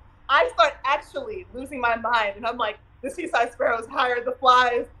swarming me. I start actually losing my mind. And I'm like, the seaside sparrows hired the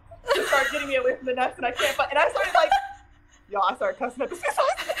flies to start getting me away from the nest, and I can't find. And I started like, I started cussing at the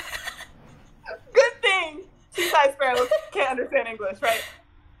seaside. Good thing seaside sparrows can't understand English, right?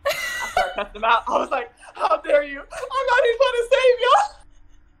 I started cussing them out. I was like, how dare you? I'm not even trying to save y'all.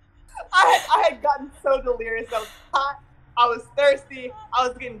 I had gotten so delirious. I was hot. I was thirsty. I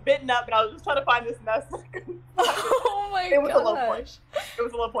was getting bitten up, and I was just trying to find this nest. Oh my gosh. It was a low point. It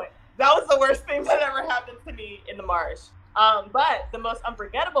was a low point. That was the worst thing that ever happened to me in the marsh. But the most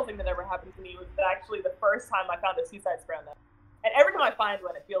unforgettable thing that ever happened to me was actually the first time I found a seaside sparrow nest. And every time I find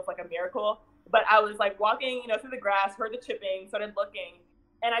one, it feels like a miracle. But I was like walking, through the grass, heard the chipping, started looking,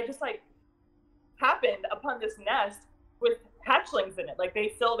 and I just like happened upon this nest with hatchlings in it. Like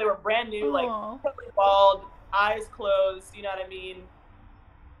they were brand new, like totally bald, eyes closed, you know what I mean?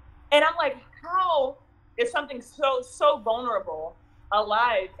 And I'm like, how is something so vulnerable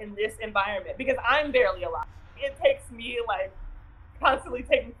alive in this environment? Because I'm barely alive. It takes me like constantly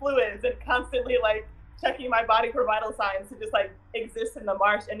taking fluids and constantly like checking my body for vital signs to just like exist in the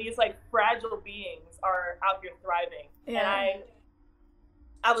marsh. And these like fragile beings are out here thriving. Yeah. And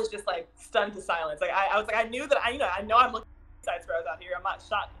I was just like stunned to silence. Like I was like, I knew that I know I'm looking at seaside sparrows out here. I'm not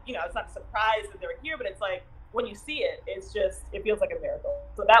shocked. It's not a surprise that they're here, but it's like when you see it, it feels like a miracle.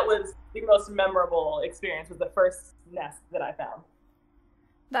 So that was the most memorable experience, was the first nest that I found.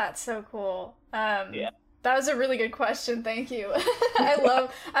 That's so cool. Yeah. That was a really good question. Thank you.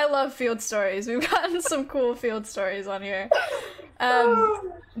 I love field stories. We've gotten some cool field stories on here.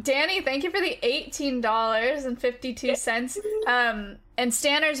 Danny, thank you for the $18.52. And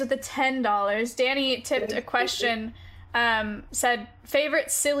Stanners with the $10. Danny tipped a question, said, favorite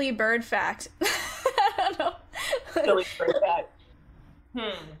silly bird fact. I don't know. Silly bird fact.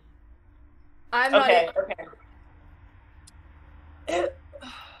 Okay.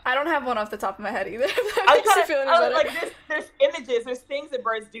 I don't have one off the top of my head either. There's images, there's things that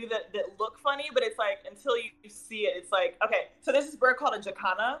birds do that look funny, but it's like until you see it, it's like, okay, so there's this bird called a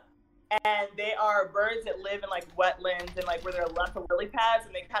jacana, and they are birds that live in like wetlands and like where there are lots of lily pads,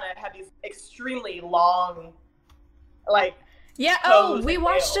 and they kind of have these extremely long, like, we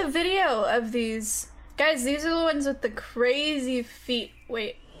watched a video of these. Guys, these are the ones with the crazy feet.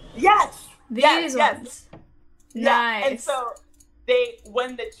 Wait. Yes! These ones. Yeah. Nice. And so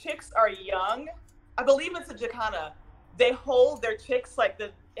when the chicks are young, I believe it's a jacana, they hold their chicks like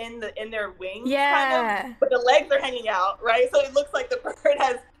in their wings, kind of, but the legs are hanging out, right? So it looks like the bird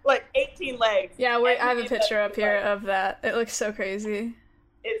has like 18 legs. Yeah, I have a picture up here of that. It looks so crazy.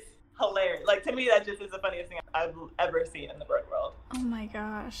 It's hilarious. Like, to me, that just is the funniest thing I've ever seen in the bird world. Oh my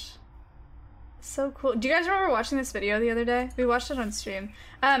gosh. So cool. Do you guys remember watching this video the other day? We watched it on stream.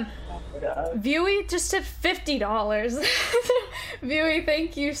 Viewey just tipped $50. Viewey,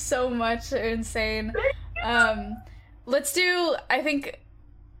 thank you so much. You're insane. Let's do like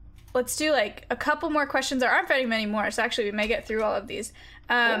a couple more questions. There aren't very many more, so actually we may get through all of these.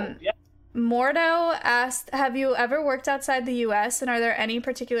 Mordo asked, have you ever worked outside the US, and are there any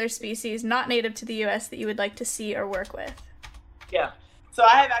particular species not native to the US that you would like to see or work with? Yeah. So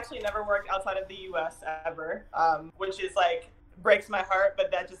I have actually never worked outside of the U.S. ever, which is like breaks my heart,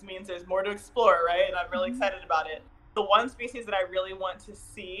 but that just means there's more to explore, right? And I'm really excited about it. The one species that I really want to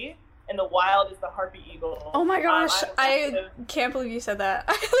see in the wild is the harpy eagle. Oh my gosh, I massive- can't believe you said that.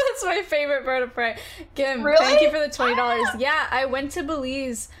 That's my favorite bird of prey. Gim, Really? thank you for the $20. Yeah, I went to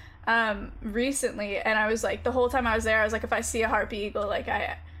Belize recently, and I was like, the whole time I was there, I was like, if I see a harpy eagle, like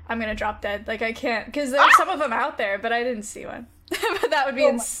I'm gonna drop dead. Like I can't, because there's some of them out there, but I didn't see one. But that would be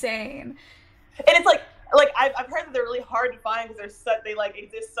insane. And it's like I've heard that they're really hard to find because they like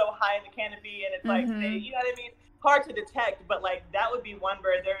exist so high in the canopy, and it's like they, you know what I mean, hard to detect. But like that would be one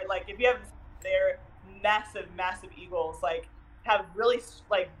bird. They're like, if you haven't, they're massive eagles. Like have really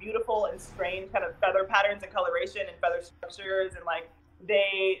like beautiful and strange kind of feather patterns and coloration and feather structures, and like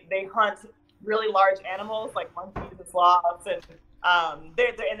they hunt really large animals like monkeys and sloths, and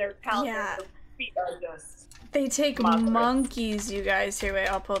they're talented. Yeah. Their feet are just. They take Monstrous. monkeys, you guys. Here, wait,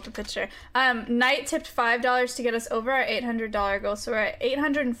 I'll pull up the picture. Knight tipped $5 to get us over our $800 goal, so we're at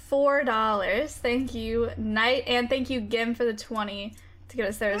 $804. Thank you, Knight, and thank you, Gim, for the 20 to get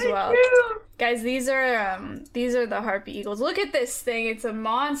us there as well. Guys, these are the harpy eagles. Look at this thing; it's a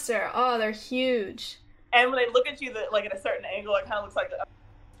monster. Oh, they're huge. And when they look at you, like at a certain angle, it kind of looks like a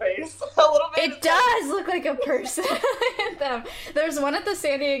face a little bit. It does look like a person. Look at them. There's one at the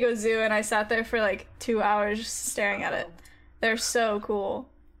San Diego Zoo, and I sat there for like 2 hours just staring at it. They're so cool.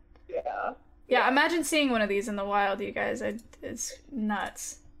 Yeah, imagine seeing one of these in the wild, you guys. It's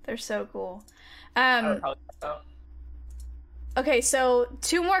nuts. They're so cool. I would probably so. Okay, so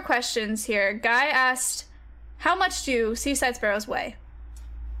 2 more questions here. Guy asked, how much do seaside sparrows weigh?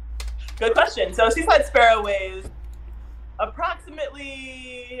 Good question. So seaside sparrow weighs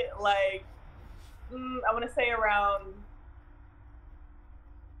approximately like I want to say around.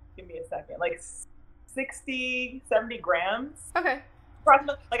 Give me a second. Like 60, 70 grams. Okay.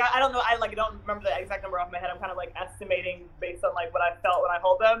 Approximately. Like I don't know. I don't remember the exact number off my head. I'm kind of like estimating based on like what I felt when I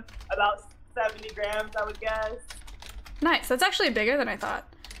hold them. About 70 grams, I would guess. Nice. That's actually bigger than I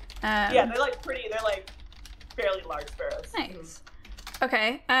thought. Yeah, they're like fairly large sparrows. Nice.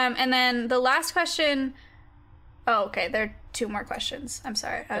 Okay. And then the last question. Oh, okay. There are 2 more questions. I'm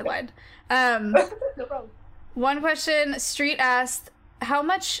sorry. I lied. No problem. One question. Street asked, how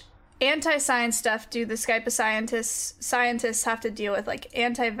much anti-science stuff do the Skype of scientists have to deal with, like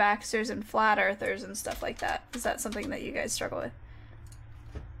anti-vaxxers and flat earthers and stuff like that? Is that something that you guys struggle with?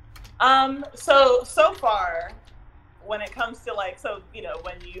 So far, when it comes to like, so, you know,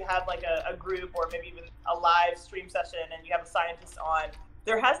 when you have like a group or maybe even a live stream session and you have a scientist on,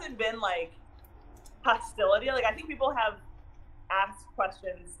 there hasn't been like hostility. Like I think people have asked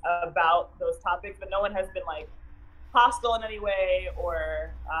questions about those topics, but no one has been like hostile in any way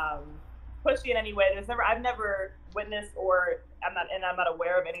or pushy in any way. I've never witnessed, or I'm not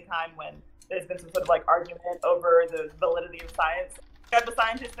aware of any time when there's been some sort of like argument over the validity of science. I'm a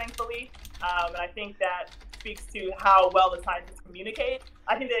scientist, thankfully, and I think that speaks to how well the scientists communicate.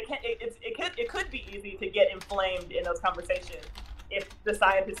 I think that it could be easy to get inflamed in those conversations if the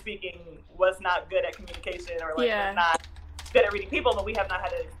scientist speaking was not good at communication or like was not good at reading people, but we have not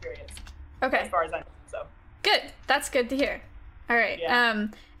had that experience. Okay. As far as I know, so. Good. That's good to hear. All right. Yeah.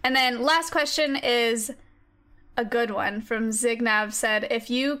 And then last question is a good one from Zignav said, if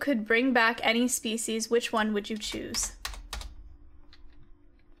you could bring back any species, which one would you choose?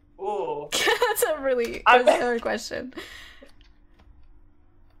 Ooh. That's a really hard question.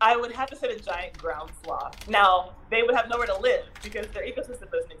 I would have to say the giant ground sloth. Now, they would have nowhere to live because their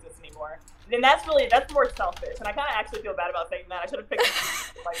ecosystem doesn't exist anymore. And that's more selfish. And I kind of actually feel bad about saying that. I should have picked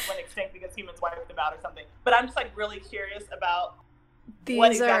like went extinct because humans wiped them out or something. But I'm just like really curious about what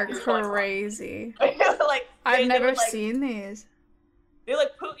These exactly are crazy. like I've never seen these. They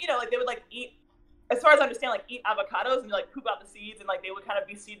like poop, you know, like they would like eat, as far as I understand, like eat avocados and like poop out the seeds, and like they would kind of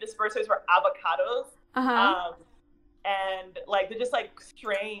be seed dispersers for avocados. And like they're just like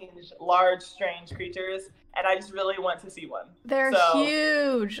strange creatures, and I just really want to see one. They're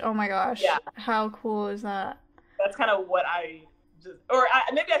huge. Oh my gosh. Yeah. How cool is that? That's kind of what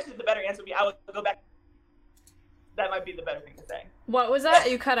maybe actually the better answer would be I would go back. That might be the better thing to say. What was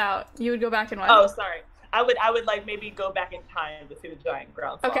that? You cut out. You would go back and what? Oh, sorry. I would like maybe go back in time to see the giant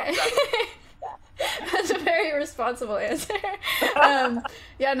ground sloth. Okay. That's a very responsible answer.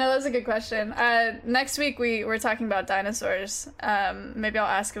 Yeah, no, that's a good question. Next week we're talking about dinosaurs. Maybe I'll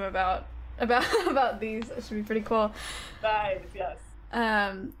ask him about these. That should be pretty cool. Nice, yes.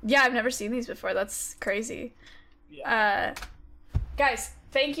 Yeah, I've never seen these before. That's crazy. Yeah. Guys,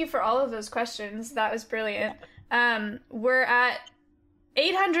 thank you for all of those questions. That was brilliant. We're at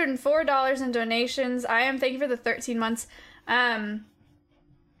 $804 in donations. Thank you for the 13 months.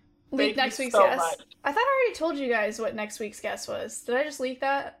 Leak next week's guest. Much. I thought I already told you guys what next week's guest was. Did I just leak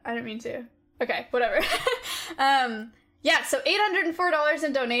that? I didn't mean to. Okay, whatever. Yeah, so $804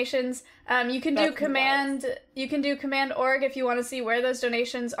 in donations. You can do command org if you want to see where those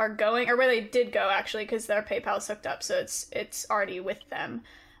donations are going, or where they did go actually, because their PayPal's hooked up, so it's already with them.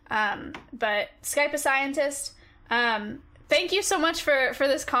 But Skype a Scientist. Thank you so much for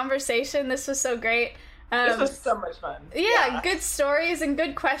this conversation. This was so great. This was so much fun. Yeah, good stories and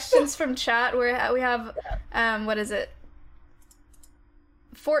good questions from chat. We have what is it?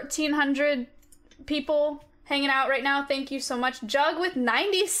 1,400 people hanging out right now. Thank you so much. Jug with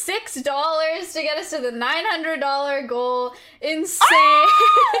 $96 to get us to the $900 goal. Insane.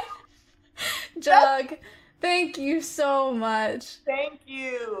 Jug, thank you so much. Thank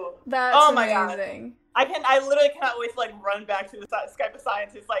you. That's amazing. God. I literally cannot wait to like run back to the Skype of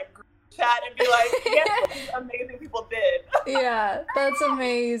Scientists like group chat and be like, yes, what these amazing people did. Yeah, that's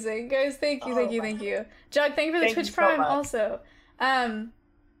amazing. Guys, thank you. Jug, thank you for the Twitch Prime also.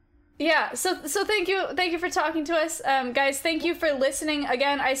 Yeah, so thank you for talking to us. Guys, thank you for listening.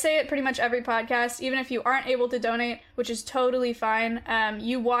 Again, I say it pretty much every podcast, even if you aren't able to donate, which is totally fine.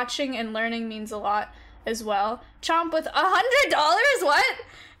 You watching and learning means a lot as well. Chomp with $100? What?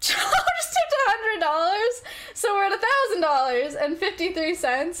 Chomp just tipped $100? So we're at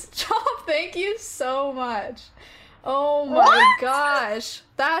 $1,000.53. Chomp, thank you so much. Oh my gosh.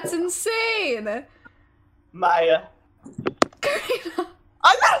 That's insane. Maya. Karina.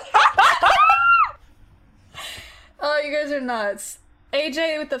 Oh, you guys are nuts.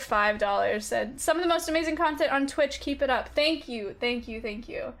 AJ with the $5 said, some of the most amazing content on Twitch. Keep it up. Thank you.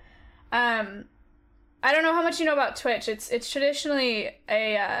 I don't know how much you know about Twitch. It's traditionally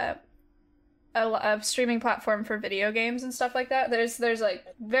a streaming platform for video games and stuff like that. There's like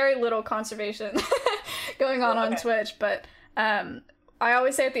very little conservation going on Twitch, but I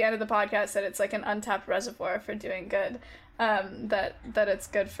always say at the end of the podcast that it's like an untapped reservoir for doing good. That it's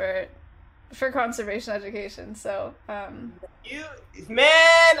good for conservation education. So you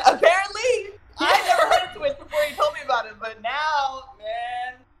man, apparently I never heard of Twitch before you told me about it, but now,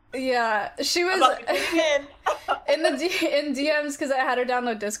 man. Yeah, she was in DMs because I had her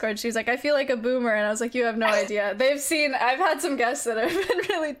download Discord. She was like, I feel like a boomer, and I was like, you have no idea. I've had some guests that have been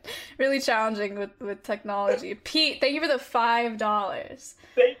really, really challenging with technology. Pete, thank you for the $5.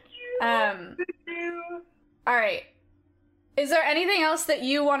 Thank you. Thank you. All right. Is there anything else that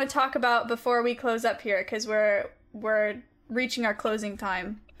you want to talk about before we close up here? Because we're reaching our closing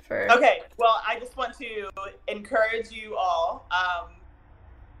time for. Okay. Well, I just want to encourage you all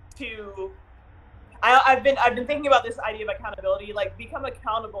I've been thinking about this idea of accountability, like become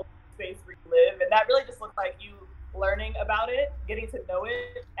accountable to the space where you live, and that really just looks like you learning about it, getting to know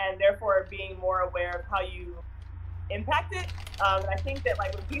it, and therefore being more aware of how you impact it. And I think that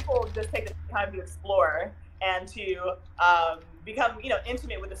like when people just take the time to explore and to become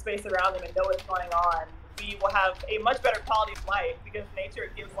intimate with the space around them and know what's going on, we will have a much better quality of life because nature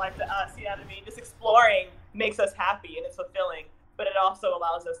gives life to us. You know what I mean? Just exploring makes us happy and it's fulfilling. But it also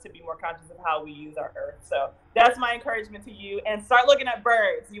allows us to be more conscious of how we use our earth. So that's my encouragement to you. And start looking at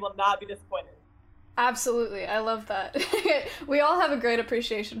birds. You will not be disappointed. Absolutely. I love that. We all have a great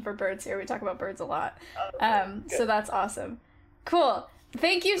appreciation for birds here. We talk about birds a lot. So that's awesome. Cool.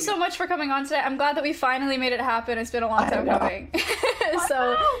 Thank you so much for coming on today. I'm glad that we finally made it happen. It's been a long time coming.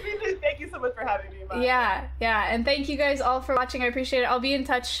 Thank you so much for having me. Yeah. And thank you guys all for watching. I appreciate it. I'll be in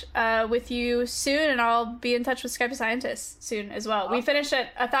touch with you soon, and I'll be in touch with Skype of Scientists soon as well. We finished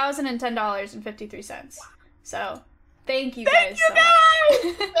at $1,010.53. So thank you guys.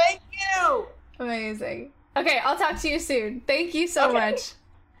 Thank you. Amazing. Okay, I'll talk to you soon. Thank you so much.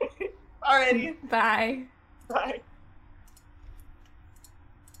 Alrighty. Bye. Bye.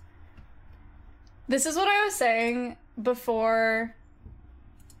 This is what I was saying before.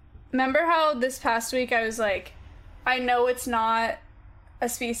 Remember how this past week I was like, I know it's not a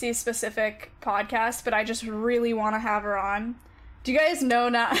species-specific podcast, but I just really want to have her on. Do you guys know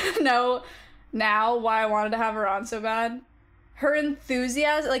now why I wanted to have her on so bad? Her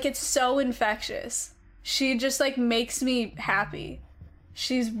enthusiasm, like, it's so infectious. She just, like, makes me happy.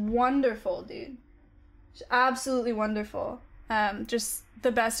 She's wonderful, dude. She's absolutely wonderful. Just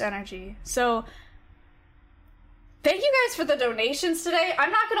the best energy. So thank you guys for the donations today.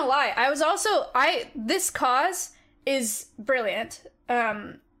 I'm not gonna lie. This cause is brilliant.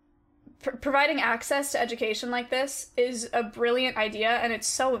 Providing access to education like this is a brilliant idea, and it's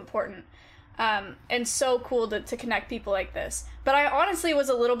so important. And so cool to connect people like this. But I honestly was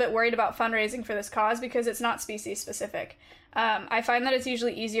a little bit worried about fundraising for this cause because it's not species specific. I find that it's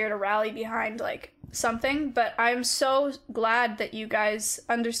usually easier to rally behind like something, but I'm so glad that you guys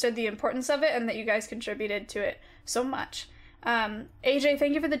understood the importance of it and that you guys contributed to it so much. AJ,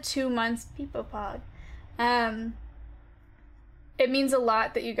 thank you for the 2 months Peepo Pod. it means a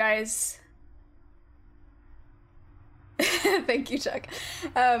lot that you guys thank you, Chuck.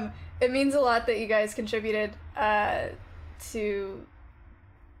 It means a lot that you guys contributed to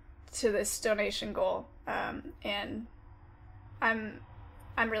this donation goal, and I'm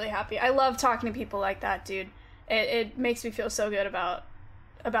really happy. I love talking to people like that, dude. It makes me feel so good about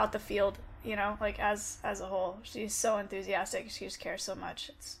the field, you know, like as a whole. She's so enthusiastic. She just cares so much.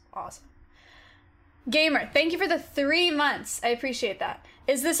 It's awesome. Gamer, thank you for the 3 months. I appreciate that.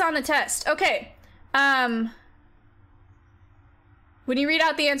 Is this on the test? Okay. When you read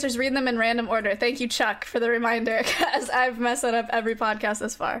out the answers, read them in random order. Thank you, Chuck, for the reminder, because I've messed that up every podcast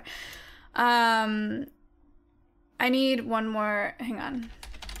thus far. I need one more. Hang on.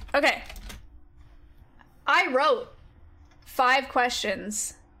 Okay. I wrote 5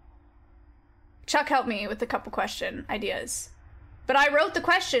 questions. Chuck helped me with a couple question ideas. But I wrote the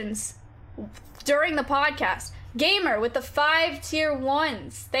questions during the podcast. Gamer with the 5 tier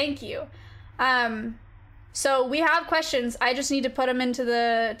 1s. Thank you. So we have questions. I just need to put them into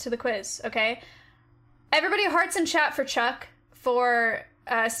the quiz, okay? Everybody, hearts in chat for Chuck for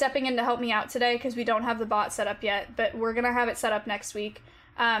stepping in to help me out today, because we don't have the bot set up yet, but we're gonna have it set up next week.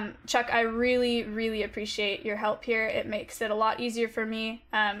 Chuck, I really, really appreciate your help here. It makes it a lot easier for me.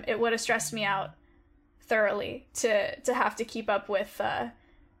 It would have stressed me out thoroughly to have to keep up with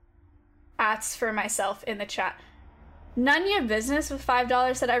ats for myself in the chat. None your business with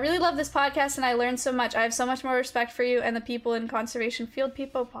 $5 said, I really love this podcast and I learned so much. I have so much more respect for you and the people in conservation field.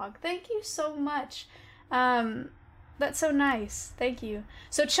 People Pog. Thank you so much. That's so nice. Thank you.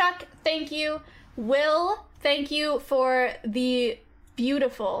 So Chuck, thank you. Will, thank you for the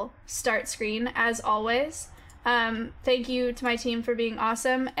beautiful start screen as always. Thank you to my team for being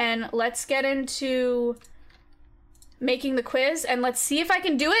awesome. And let's get into making the quiz and let's see if I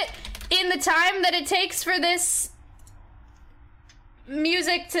can do it in the time that it takes for this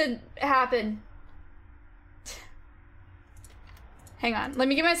music to happen. Hang on. Let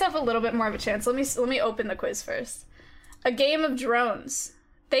me give myself a little bit more of a chance. Let me open the quiz first. A game of drones.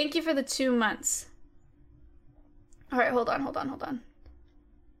 Thank you for the 2 months. All right, hold on.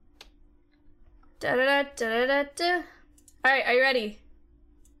 Da-da-da-da-da-da. All right, are you ready?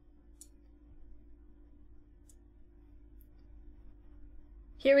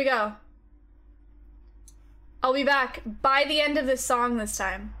 Here we go. I'll be back by the end of this song this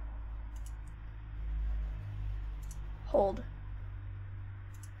time. Hold.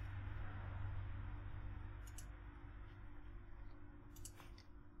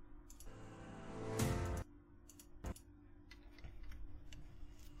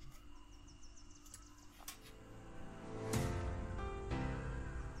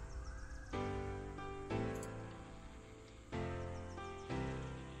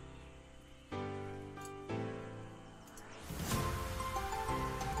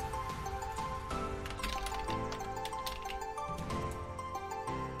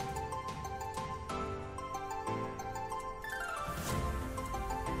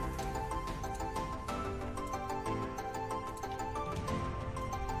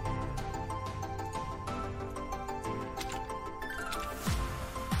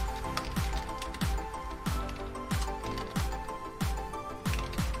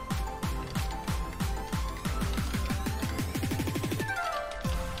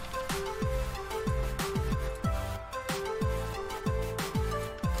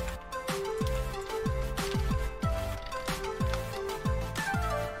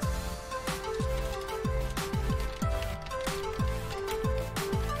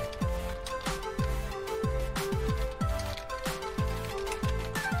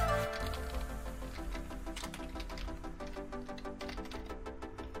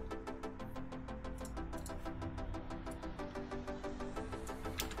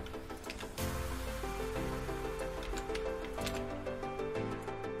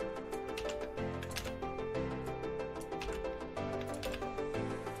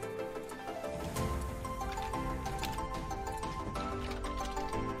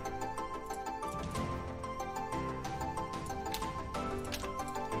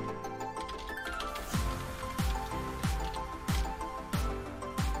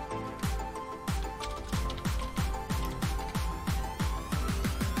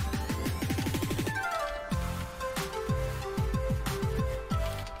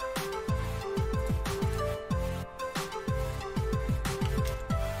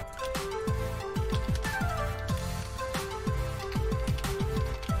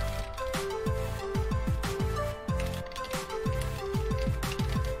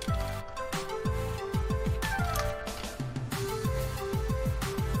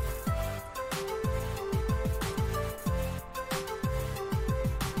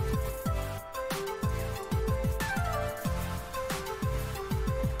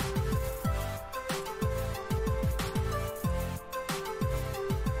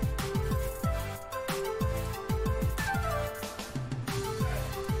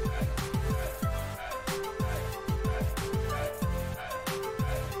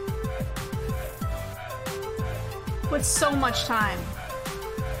 With so much time.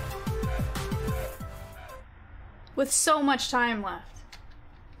 With so much time left.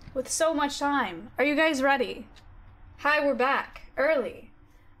 With so much time. Are you guys ready? Hi, we're back. Early.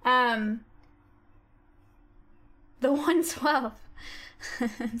 The 112.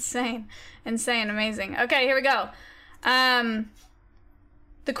 Insane. Insane. Amazing. Okay, here we go. The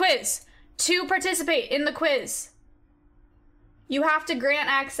quiz. To participate in the quiz, you have to grant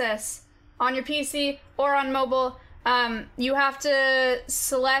access on your PC or on mobile. You have to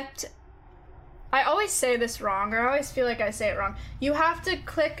select... I always say this wrong, or I always feel like I say it wrong. You have to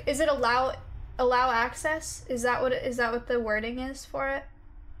click... Is it allow access? Is that what the wording is for it?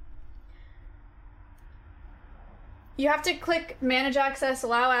 You have to click manage access,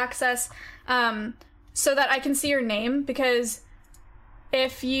 allow access, so that I can see your name, because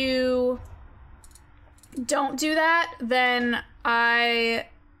if you don't do that, then I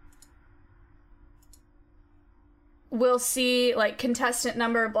will see like contestant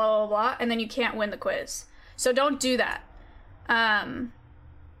number, blah, blah, blah, and then you can't win the quiz. So don't do that.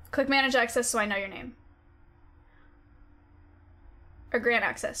 Click manage access so I know your name. Or grant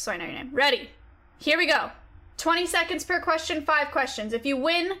access so I know your name. Ready? Here we go. 20 seconds per question, 5 questions. If you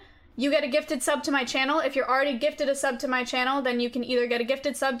win, you get a gifted sub to my channel. If you're already gifted a sub to my channel, then you can either get a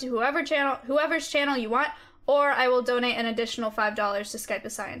gifted sub to whoever's channel you want, or I will donate an additional $5 to Skype a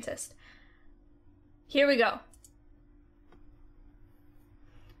Scientist. Here we go.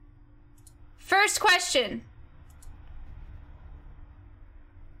 First question.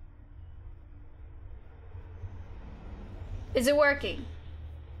 Is it working?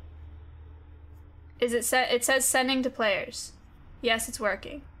 Is it set? It says sending to players. Yes, it's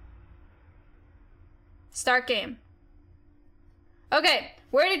working. Start game. Okay,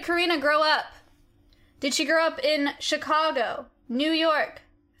 where did Karina grow up? Did she grow up in Chicago, New York,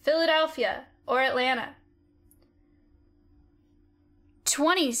 Philadelphia, or Atlanta?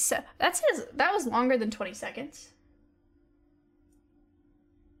 that was longer than 20 seconds.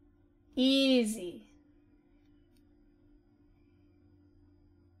 Easy.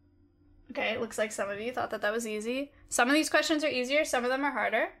 Okay, it looks like some of you thought that was easy. Some of these questions are easier, some of them are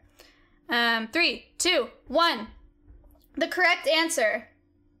harder. 3, 2, 1. The correct answer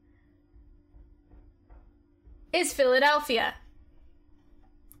is Philadelphia.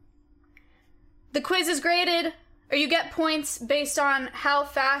 The quiz is graded, or you get points based on how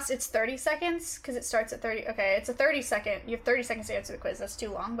fast. It's 30 seconds, because it starts at 30. Okay, it's a 30 second. You have 30 seconds to answer the quiz. That's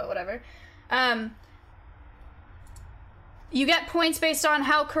too long, but whatever. You get points based on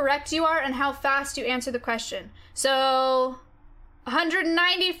how correct you are and how fast you answer the question. So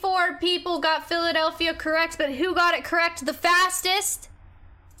 194 people got Philadelphia correct, but who got it correct the fastest?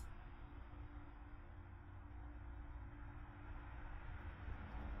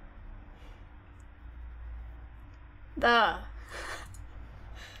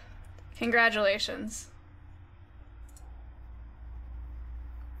 Congratulations.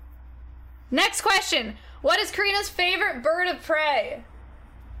 Next question. What is Karina's favorite bird of prey?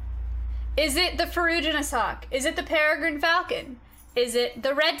 Is it the ferruginous hawk? Is it the peregrine falcon? Is it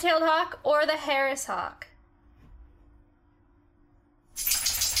the red-tailed hawk or the Harris hawk?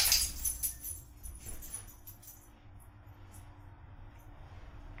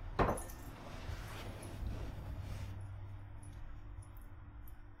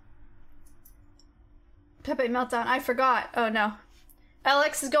 Pepe meltdown. I forgot. Oh no.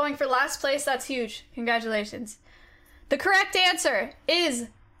 Alex is going for last place. That's huge. Congratulations. The correct answer is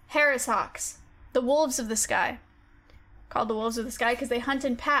Harris hawks, the wolves of the sky. Called the wolves of the sky because they hunt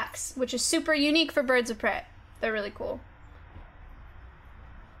in packs, which is super unique for birds of prey. They're really cool.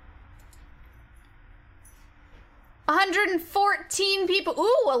 114 people.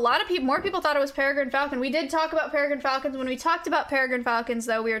 Ooh, a lot of people. More people thought it was peregrine falcon. We did talk about peregrine falcons. When we talked about peregrine falcons,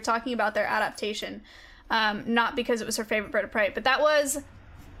 though, we were talking about their adaptation. Not because it was her favorite bird of prey, but that was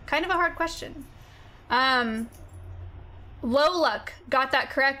kind of a hard question. Low Luck got that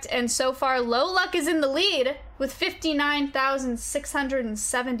correct, and so far Low Luck is in the lead with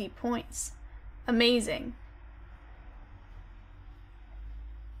 59,670 points. Amazing.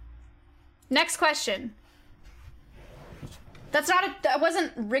 Next question. That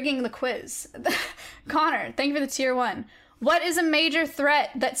wasn't rigging the quiz. Connor, thank you for the tier 1. What is a major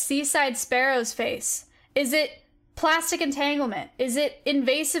threat that seaside sparrows face? Is it plastic entanglement? Is it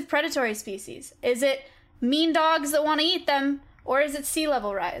invasive predatory species? Is it mean dogs that want to eat them? Or is it sea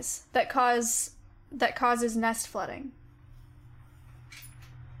level rise that causes nest flooding?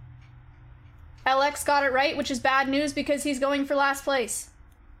 LX got it right, which is bad news because he's going for last place.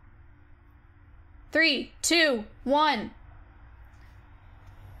 3, 2, 1.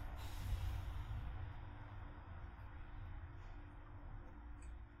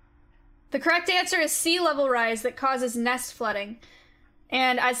 The correct answer is sea level rise that causes nest flooding.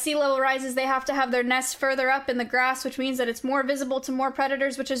 And as sea level rises, they have to have their nests further up in the grass, which means that it's more visible to more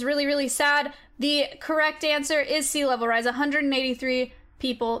predators, which is really, really sad. The correct answer is sea level rise. 183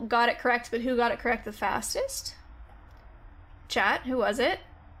 people got it correct, but who got it correct the fastest? Chat, who was it?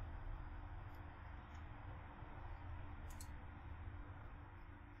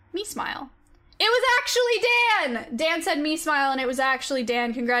 Me Smile. It was actually Dan! Dan said Me Smile, and it was actually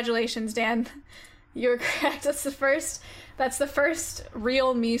Dan. Congratulations, Dan. You're correct. That's the first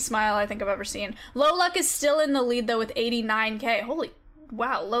real Me Smile I think I've ever seen. Low Luck is still in the lead, though, with 89K. Holy,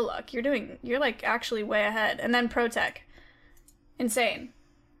 wow, Low Luck. You're like actually way ahead. And then Protech. Insane.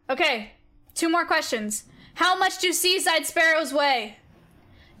 Okay, 2 more questions. How much do seaside sparrows weigh?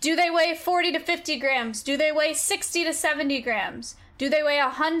 Do they weigh 40 to 50 grams? Do they weigh 60 to 70 grams? Do they weigh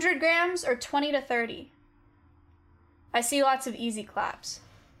 100 grams or 20 to 30? I see lots of easy claps.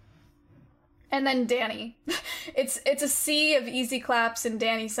 And then Danny. It's a sea of easy claps and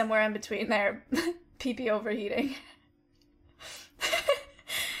Danny somewhere in between there. Pee-pee overheating.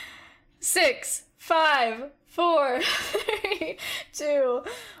 6, 5, 4, 3, 2,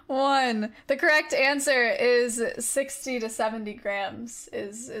 1. The correct answer is 60 to 70 grams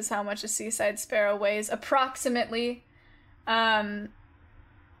is how much a seaside sparrow weighs approximately.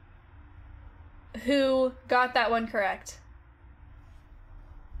 Who got that one correct?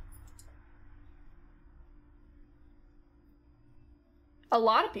 A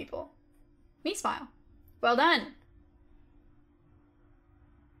lot of people. Me Smile. Well done.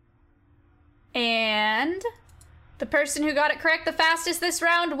 And the person who got it correct the fastest this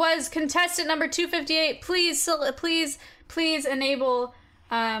round was contestant number 258. Please enable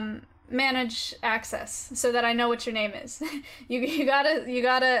manage access so that I know what your name is. you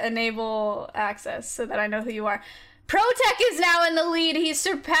gotta enable access so that I know who you are. Protech is now in the lead. He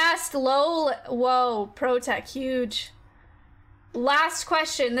surpassed Whoa, Protech, huge. Last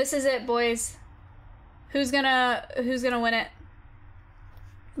question. This is it, boys. Who's gonna win it?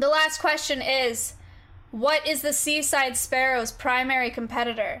 The last question is, what is the seaside sparrow's primary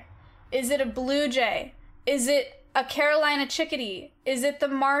competitor? Is it a blue jay? Is it a Carolina chickadee? Is it the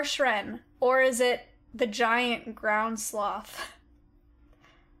marsh wren? Or is it the giant ground sloth?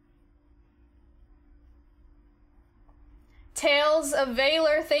 Tales of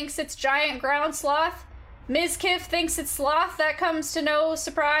Valor thinks it's giant ground sloth. Ms. Kiff thinks it's sloth. That comes to no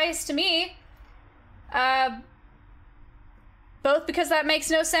surprise to me. Both because that makes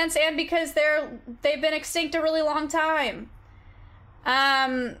no sense and because they've been extinct a really long time.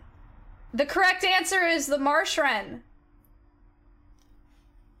 The correct answer is the marsh wren.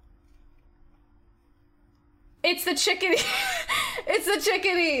 It's the chickadee. It's the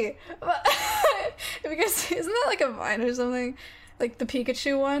chickadee. Because isn't that like a vine or something? Like the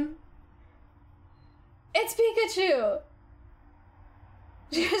Pikachu one? It's Pikachu.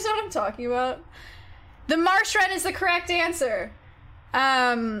 Do you guys know what I'm talking about? The marsh wren is the correct answer.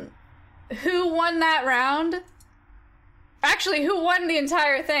 Who won that round? Actually, who won the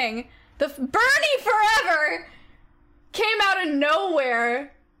entire thing? Bernie Forever came out of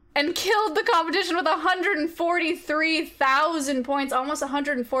nowhere and killed the competition with 143,000 points, almost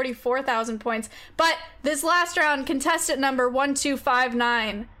 144,000 points. But this last round, contestant number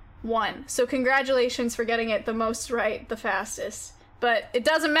 1259 won. So congratulations for getting it the most right, the fastest. But it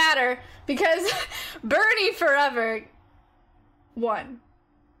doesn't matter because Bernie Forever won.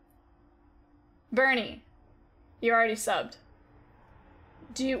 Bernie, you already subbed.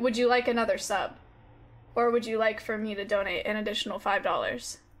 Would you like another sub? Or would you like for me to donate an additional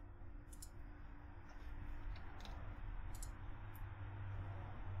 $5?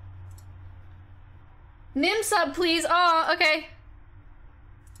 Nim sub, please. Oh, okay.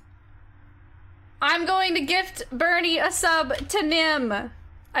 I'm going to gift Bernie a sub to Nim.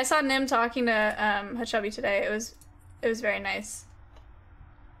 I saw Nim talking to Hachubby today. It was very nice.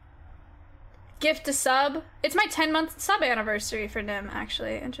 Gift a sub. It's my 10-month sub anniversary for Nim,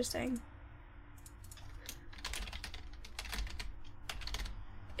 actually. Interesting.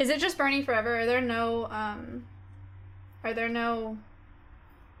 Is it just Bernie Forever? Are there no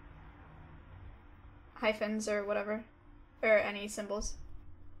hyphens or whatever? Or any symbols?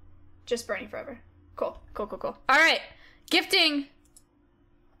 Just Bernie Forever. Cool. All right. Gifting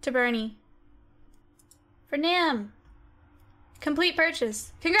to Bernie. For Nim. Complete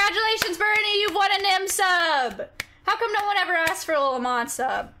purchase. Congratulations, Bernie! You've won a Nim sub! How come no one ever asked for a Lamont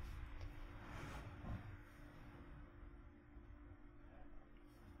sub?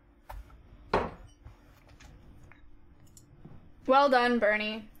 Well done,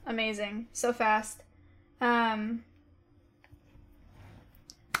 Bernie. Amazing. So fast. Very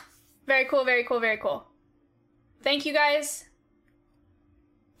Very cool, very cool, very cool. Thank you guys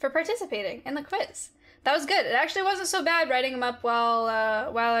for participating in the quiz. That was good. It actually wasn't so bad writing them up while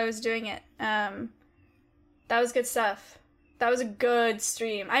I was doing it. That was good stuff. That was a good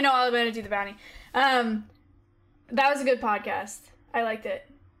stream. I know I'm gonna do the bounty. That was a good podcast. I liked it.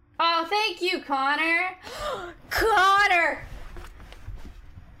 Oh, thank you, Connor. Connor!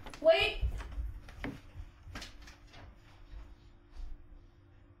 Wait.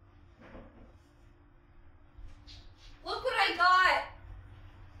 Look what I got.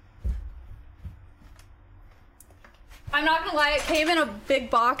 I'm not gonna lie, it came in a big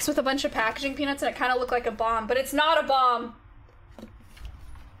box with a bunch of packaging peanuts and it kind of looked like a bomb, but it's not a bomb.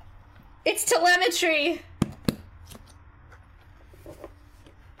 It's telemetry.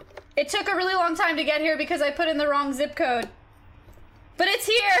 It took a really long time to get here because I put in the wrong zip code. But it's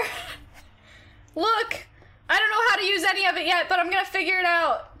here. Look, I don't know how to use any of it yet, but I'm gonna figure it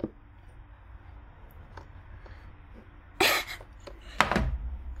out.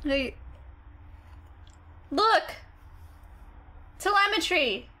 Wait. Look.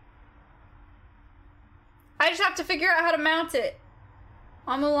 Telemetry. I just have to figure out how to mount it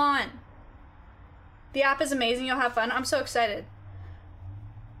on Mulan. The app is amazing. You'll have fun. I'm so excited.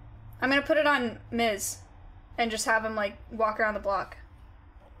 I'm gonna put it on Miz and just have him like walk around the block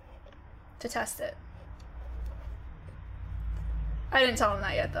to test it. I didn't tell him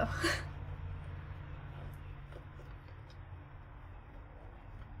that yet though.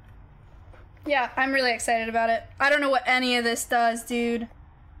 Yeah, I'm really excited about it. I don't know what any of this does, dude.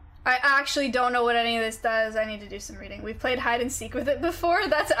 I actually don't know what any of this does. I need to do some reading. We've played hide and seek with it before.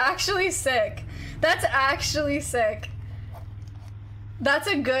 That's actually sick. That's actually sick. That's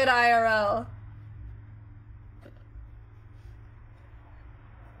a good IRL.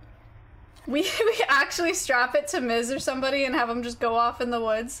 We actually strap it to Miz or somebody and have him just go off in the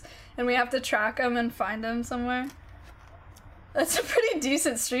woods, and we have to track him and find him somewhere. That's a pretty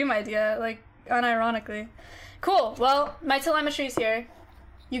decent stream idea, like, unironically. Cool, well, my telemetry's here.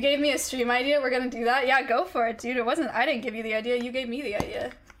 You gave me a stream idea, we're gonna do that? Yeah, go for it, dude. I didn't give you the idea, you gave me the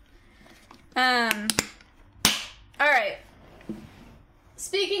idea. Alright.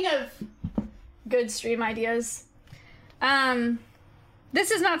 Speaking of good stream ideas,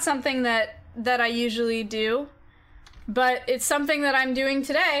 this is not something that I usually do, but it's something that I'm doing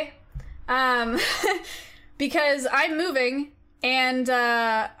today, because I'm moving, and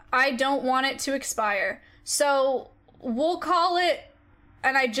I don't want it to expire. So we'll call it,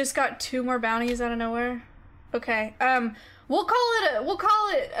 and I just got 2 more bounties out of nowhere. Okay. We'll call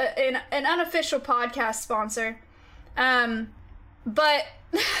it an unofficial podcast sponsor. But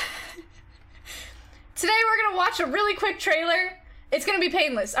today we're gonna watch a really quick trailer. It's gonna be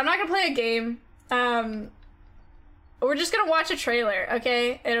painless. I'm not gonna play a game. We're just gonna watch a trailer,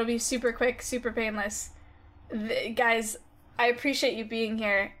 okay? It'll be super quick, super painless. Guys, I appreciate you being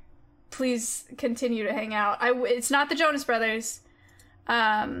here. Please continue to hang out. It's not the Jonas Brothers.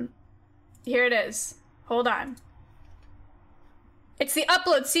 Here it is. Hold on. It's the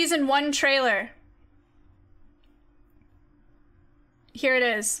Upload Season 1 trailer. Here it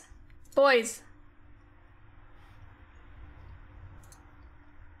is. Boys.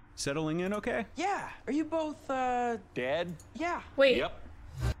 Settling in okay? Yeah. Are you both, Dead? Yeah. Wait. Yep.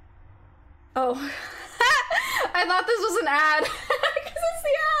 Oh. I thought this was an ad. Because it's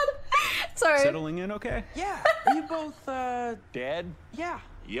the ad. Sorry. Settling in okay? Yeah. Are you both, Dead? Yeah.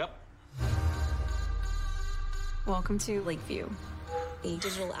 Yep. Welcome to Lakeview, a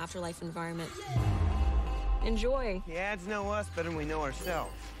digital afterlife environment. Enjoy. The ads know us better than we know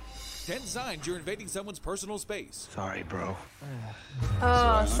ourselves. 10 signs you're invading someone's personal space. Sorry, bro.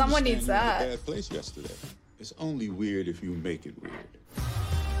 Oh, someone needs You were in a that. bad place yesterday. It's only weird if you make it weird.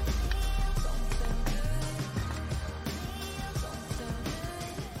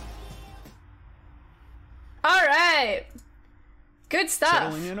 All right. Good stuff.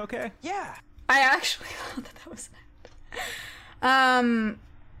 Settling in okay? Yeah. I actually thought that was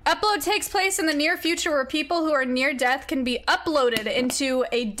Upload takes place in the near future where people who are near death can be uploaded into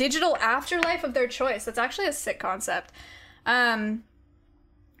a digital afterlife of their choice. That's actually a sick concept. Upload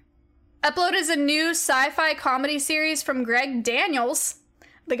is a new sci-fi comedy series from Greg Daniels,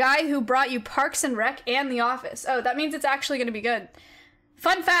 the guy who brought you Parks and Rec and The Office. Oh, that means it's actually going to be good.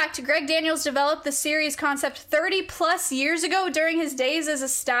 Fun fact, Greg Daniels developed the series concept 30 plus years ago during his days as a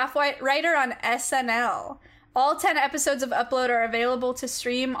staff writer on SNL. All 10 episodes of Upload are available to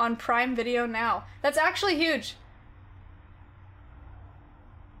stream on Prime Video now. That's actually huge.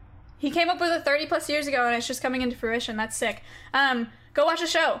 He came up with it 30 plus years ago and it's just coming into fruition. That's sick. Go watch the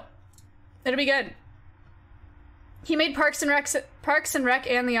show. It'll be good. He made Parks and Rec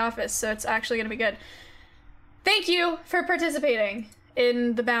and The Office, so it's actually going to be good. Thank you for participating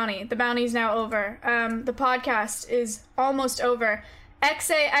in the bounty. The bounty's now over. The podcast is almost over.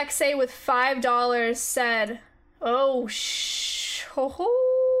 XAXA with $5 said, oh,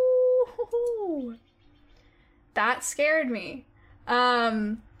 that scared me.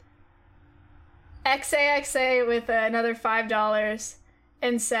 XAXA with another $5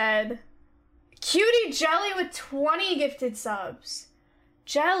 and said, Cutie Jelly with 20 gifted subs.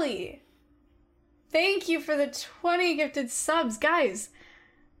 Jelly, thank you for the 20 gifted subs. Guys,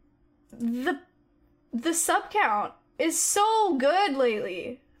 the sub count is so good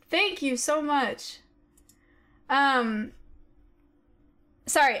lately. Thank you so much. Sorry,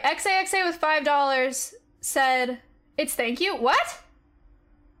 XAXA with $5 said, it's thank you? What?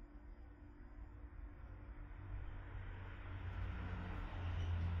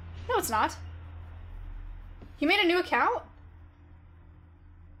 No, it's not. You made a new account?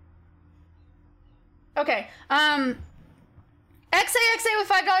 Okay, XAXA with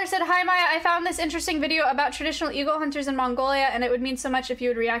 $5 said, hi Maya, I found this interesting video about traditional eagle hunters in Mongolia, and it would mean so much if you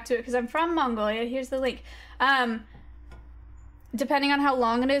would react to it, because I'm from Mongolia. Here's the link. Depending on how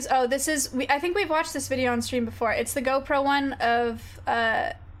long it is. Oh, this is, I think we've watched this video on stream before. It's the GoPro one of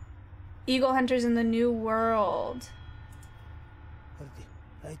eagle hunters in the New World.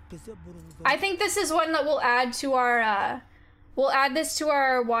 I think this is one that we'll add to our, we'll add this to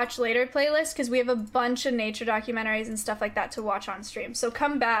our watch later playlist, because we have a bunch of nature documentaries and stuff like that to watch on stream. So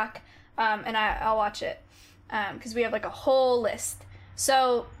come back, and I'll watch it, because we have like a whole list.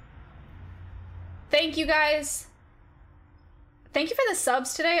 So thank you guys. Thank you for the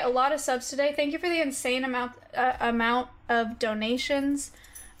subs today. A lot of subs today. Thank you for the insane amount of donations.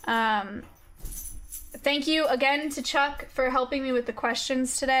 Thank you again to Chuck for helping me with the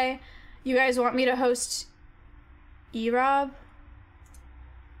questions today. You guys want me to host E-Rob?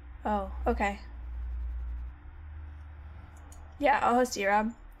 Oh, okay. Yeah, I'll host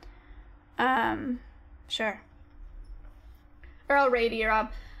E-Rob. Sure. Or I'll raid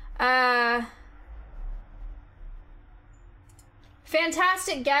E-Rob.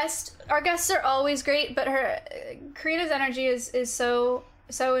 Fantastic guest. Our guests are always great, but Karina's energy is so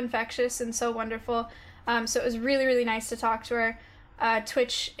infectious and so wonderful. So it was really, really nice to talk to her.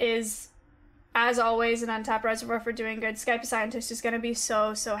 Twitch is, as always, an untapped reservoir for doing good. Skype a Scientist is going to be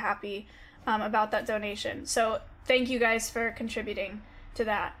so happy about that donation. So thank you guys for contributing to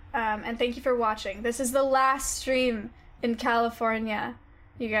that. And thank you for watching. This is the last stream in California,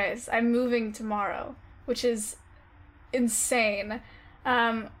 you guys. I'm moving tomorrow, which is insane.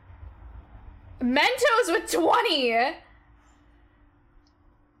 Mentos with 20!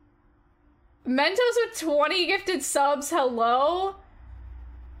 Mentos with 20 gifted subs, hello?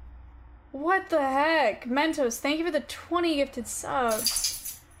 What the heck? Mentos, thank you for the 20 gifted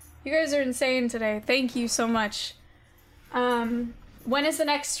subs. You guys are insane today. Thank you so much. When is the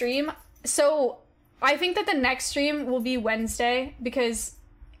next stream? So, I think that the next stream will be Wednesday, because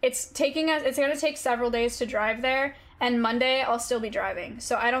it's gonna take several days to drive there, and Monday I'll still be driving.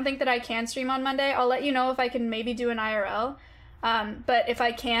 So I don't think that I can stream on Monday. I'll let you know if I can maybe do an IRL. But if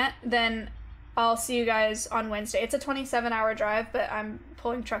I can't, then I'll see you guys on Wednesday. It's a 27-hour drive, but I'm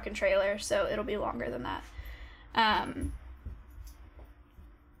pulling truck and trailer, so it'll be longer than that. I'm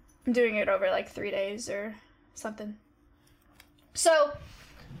doing it over like 3 days or something. So,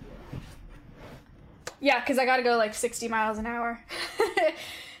 yeah, because I gotta go like 60 miles an hour.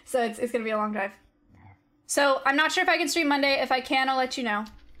 So it's gonna be a long drive. So I'm not sure if I can stream Monday. If I can, I'll let you know.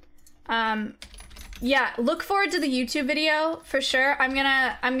 Yeah, look forward to the YouTube video for sure. I'm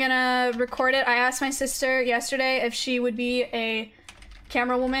gonna record it. I asked my sister yesterday if she would be a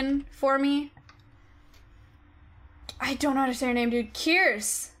camera woman for me. I don't know how to say her name, dude.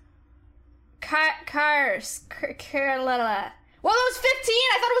 Kiers. Kars. Well, it was 15.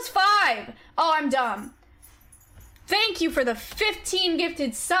 I thought it was 5. Oh, I'm dumb. Thank you for the 15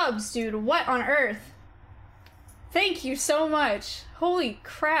 gifted subs, dude. What on earth? Thank you so much. Holy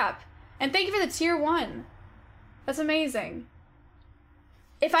crap. And thank you for the tier 1. That's amazing.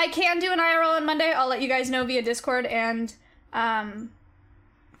 If I can do an IRL on Monday, I'll let you guys know via Discord and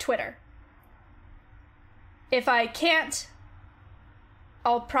Twitter. If I can't,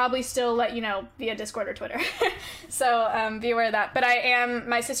 I'll probably still let you know via Discord or Twitter. So be aware of that. But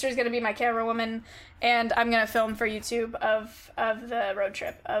my sister's going to be my camera woman, and I'm going to film for YouTube of the road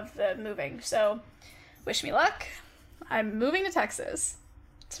trip, of the moving. So wish me luck. I'm moving to Texas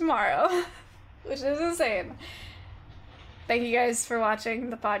tomorrow, which is insane. Thank you guys for watching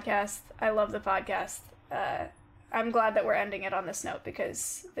the podcast. I love the podcast. I'm glad that we're ending it on this note,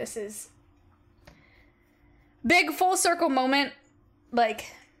 because this is big full circle moment,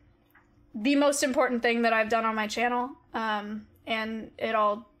 like the most important thing that I've done on my channel. And it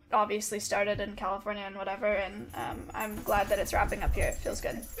all obviously started in California and whatever, and I'm glad that it's wrapping up here. It feels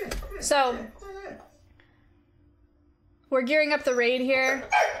good. So we're gearing up the raid here.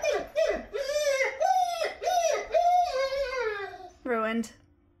 Ruined.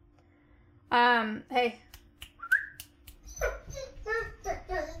 Hey.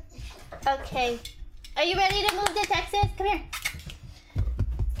 Okay. Are you ready to move to Texas? Come here.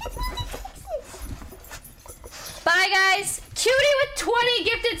 Bye, guys. Cutie with 20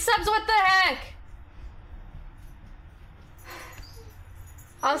 gifted subs. What the heck?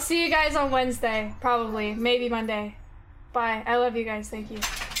 I'll see you guys on Wednesday. Probably. Maybe Monday. Bye. I love you guys. Thank you.